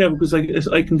 you got to be careful because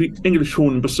they can be English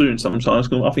horn and bassoon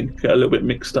sometimes. I think get a little bit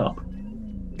mixed up.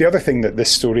 The other thing that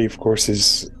this story, of course,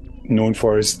 is known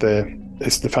for is the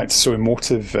fact it's so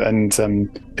emotive and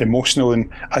emotional,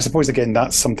 and I suppose again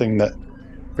that's something that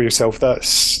for yourself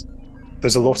there's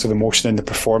a lot of emotion in the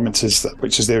performances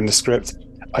which is there in the script,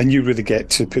 and you really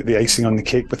get to put the icing on the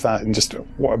cake with that, and just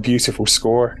what a beautiful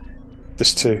score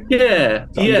just to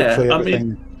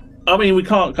I mean, we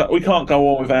can't go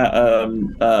on without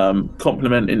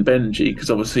complimenting Benji, because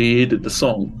obviously he did the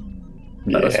song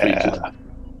that was featured.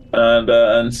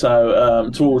 And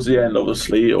so towards the end,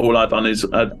 obviously, all I've done is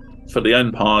for the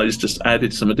end part is just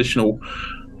added some additional.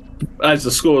 As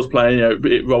the score's playing,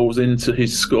 it rolls into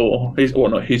his score, his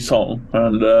song,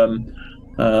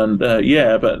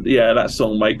 that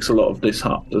song makes a lot of this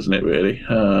up, doesn't it? Really.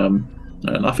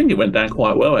 And I think it went down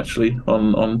quite well actually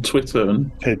on Twitter,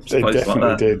 and it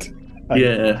definitely did.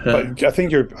 But I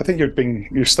think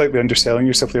you're slightly underselling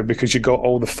yourself there, because you got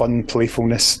all the fun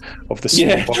playfulness of the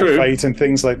small ball fight and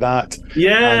things like that.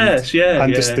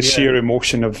 The sheer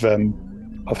emotion of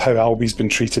how Albie's been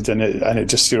treated in it, and it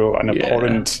just an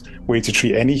abhorrent way to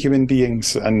treat any human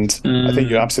beings. And I think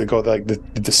you absolutely got like the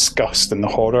disgust and the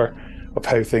horror of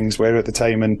how things were at the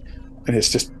time, and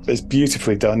it's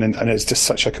beautifully done, and it's just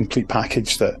such a complete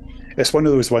package that it's one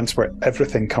of those ones where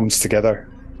everything comes together.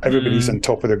 Everybody's on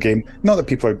top of their game. Not that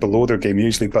people are below their game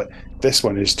usually, but this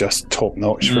one is just top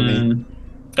notch for me.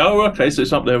 Oh, okay, so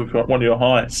it's up there with one of your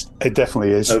highest. It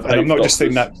definitely is, and I'm not just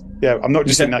saying that. Yeah, I'm not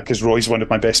just saying that because Roy's one of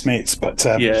my best mates, but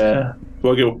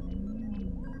Roy Gill.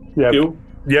 Gill?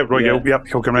 Yeah, Roy Gill. Yep,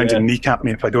 he'll come around and kneecap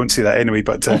me if I don't say that anyway.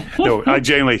 But no,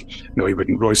 he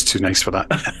wouldn't. Roy's too nice for that.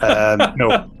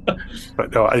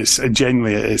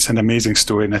 It's an amazing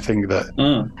story, and I think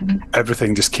that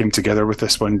everything just came together with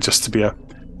this one just to be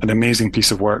an amazing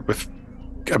piece of work with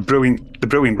the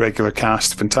brilliant regular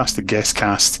cast, fantastic guest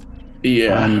cast.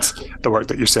 Yeah, and the work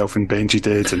that yourself and Benji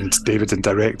did, and David in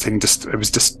directing. It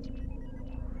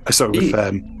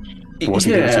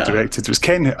wasn't David who directed. It was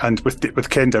Ken, and with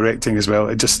Ken directing as well.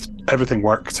 It just everything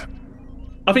worked.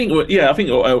 I think what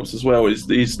helps as well is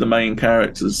the main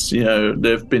characters.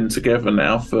 They've been together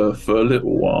now for a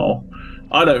little while.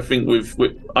 I don't think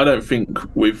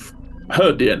we've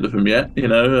heard the end of them yet. I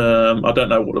don't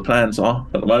know what the plans are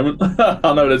at the moment.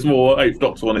 I know there's more Eighth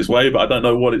Doctor on its way, but I don't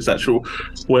know what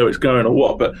where it's going or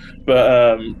what.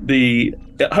 But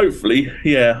hopefully,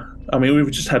 yeah. I mean,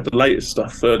 we've just had the latest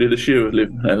stuff earlier this year with Liv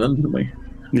and Helen, didn't we?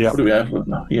 Yeah. What do we have?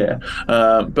 Yeah.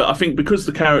 But I think because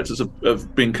the characters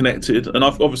have been connected, and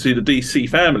obviously the DC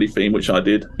family theme, which I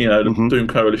did, the Doom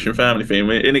Coalition family theme,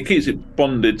 and it keeps it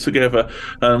bonded together,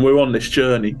 and we're on this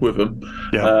journey with them.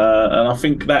 Yeah. And I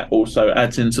think that also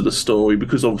adds into the story,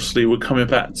 because obviously we're coming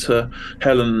back to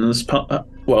Helen's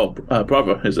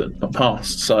brother, is it?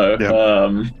 Past. So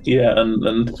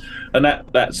and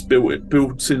that's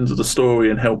built into the story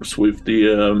and helps with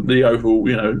the overall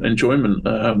enjoyment.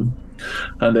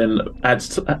 And then adds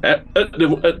to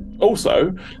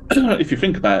also, if you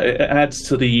think about it, it adds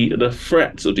to the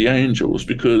threat of the angels,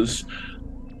 because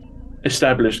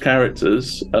established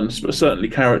characters, and certainly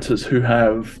characters who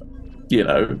have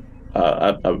the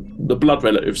blood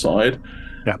relative side,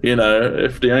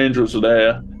 if the angels are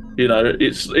there,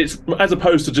 it's as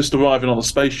opposed to just arriving on a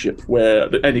spaceship where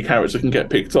any character can get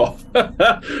picked off.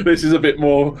 This is a bit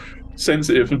more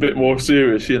sensitive, a bit more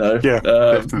serious,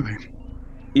 definitely.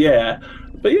 Yeah,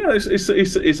 but yeah,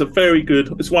 it's a very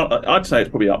good. It's one. I'd say it's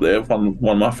probably up there. One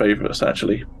of my favourites,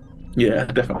 actually. Yeah,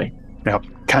 definitely. Yeah,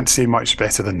 can't say much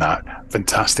better than that.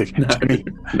 Fantastic. No, Jimmy,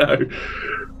 no.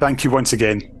 Thank you once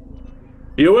again.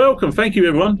 You're welcome. Thank you,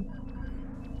 everyone.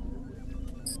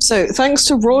 So, thanks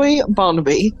to Roy,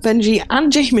 Barnaby, Benji,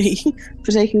 and Jamie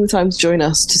for taking the time to join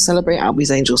us to celebrate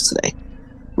Albie's Angels today.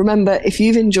 Remember, if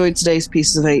you've enjoyed today's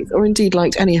Pieces of Eighth, or indeed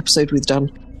liked any episode we've done,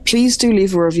 please do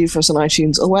leave a review for us on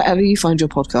iTunes or wherever you find your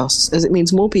podcasts, as it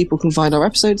means more people can find our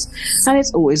episodes, and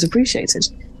it's always appreciated.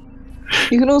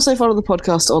 You can also follow the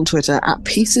podcast on Twitter at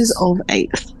Pieces of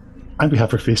Eighth. And we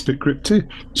have our Facebook group too,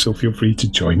 so feel free to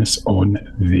join us on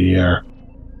there.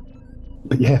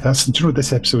 But yeah,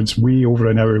 this episode's way over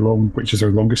an hour long, which is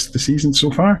our longest of the season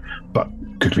so far. But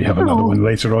could we have another one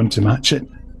later on to match it?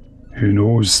 Who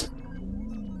knows?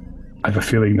 I have a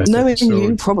feeling that knowing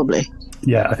you, probably.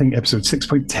 Yeah, I think episode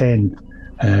 6.10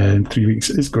 in 3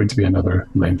 weeks is going to be another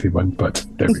lengthy one, but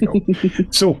there we go.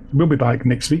 So we'll be back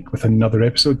next week with another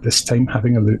episode, this time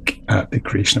having a look at the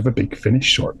creation of a Big Finish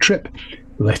short trip,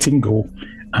 Letting Go,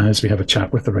 as we have a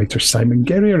chat with the writer Simon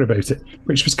Guerrier about it,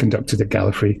 which was conducted at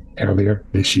Gallifrey earlier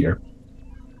this year.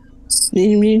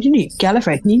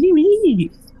 Gallifrey.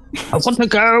 I want to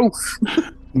go.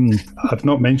 I've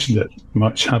not mentioned it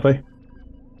much, have I?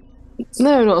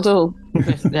 No, not at all.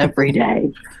 Every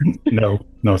day. No,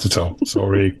 not at all.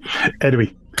 Sorry.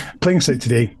 Anyway, playing us out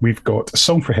today, we've got A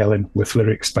Song for Helen with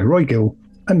lyrics by Roy Gill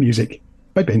and music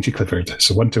by Benji Clifford.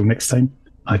 So until next time,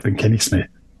 I've been Kenny Smith.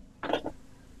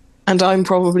 And I'm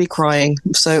probably crying.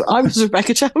 So I was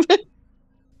Rebecca Chapman.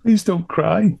 Please don't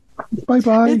cry.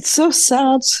 Bye-bye. It's so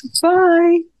sad.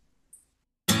 Bye.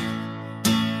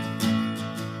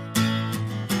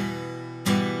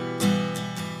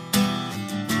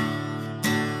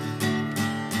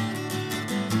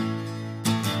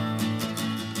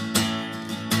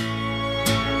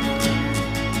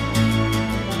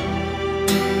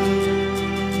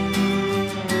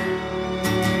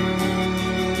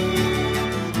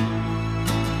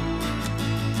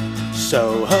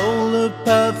 So hold up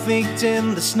perfect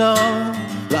in the snow,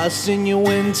 lost in your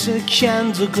winter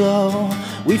candle glow.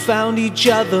 We found each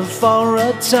other for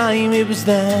a time, it was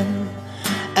then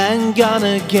and gone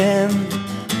again.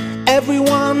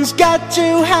 Everyone's got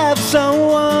to have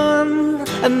someone,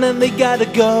 and then they gotta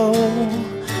go.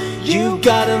 You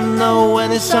gotta know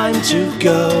when it's time to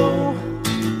go.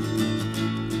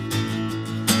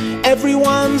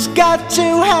 Everyone's got to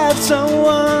have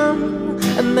someone,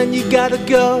 and then you gotta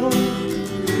go.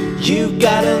 You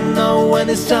gotta know when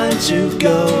it's time to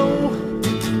go.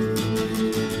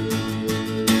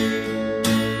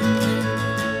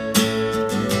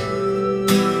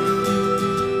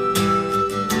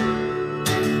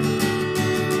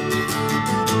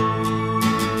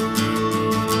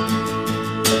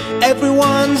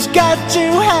 Everyone's got to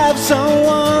have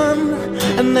someone,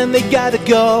 and then they gotta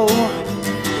go.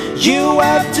 You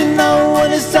have to know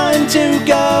when it's time to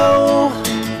go.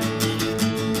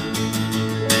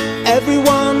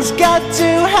 Everyone's got to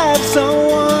have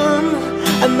someone,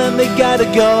 and then they gotta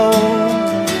go.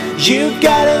 You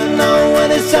gotta know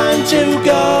when it's time to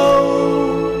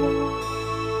go.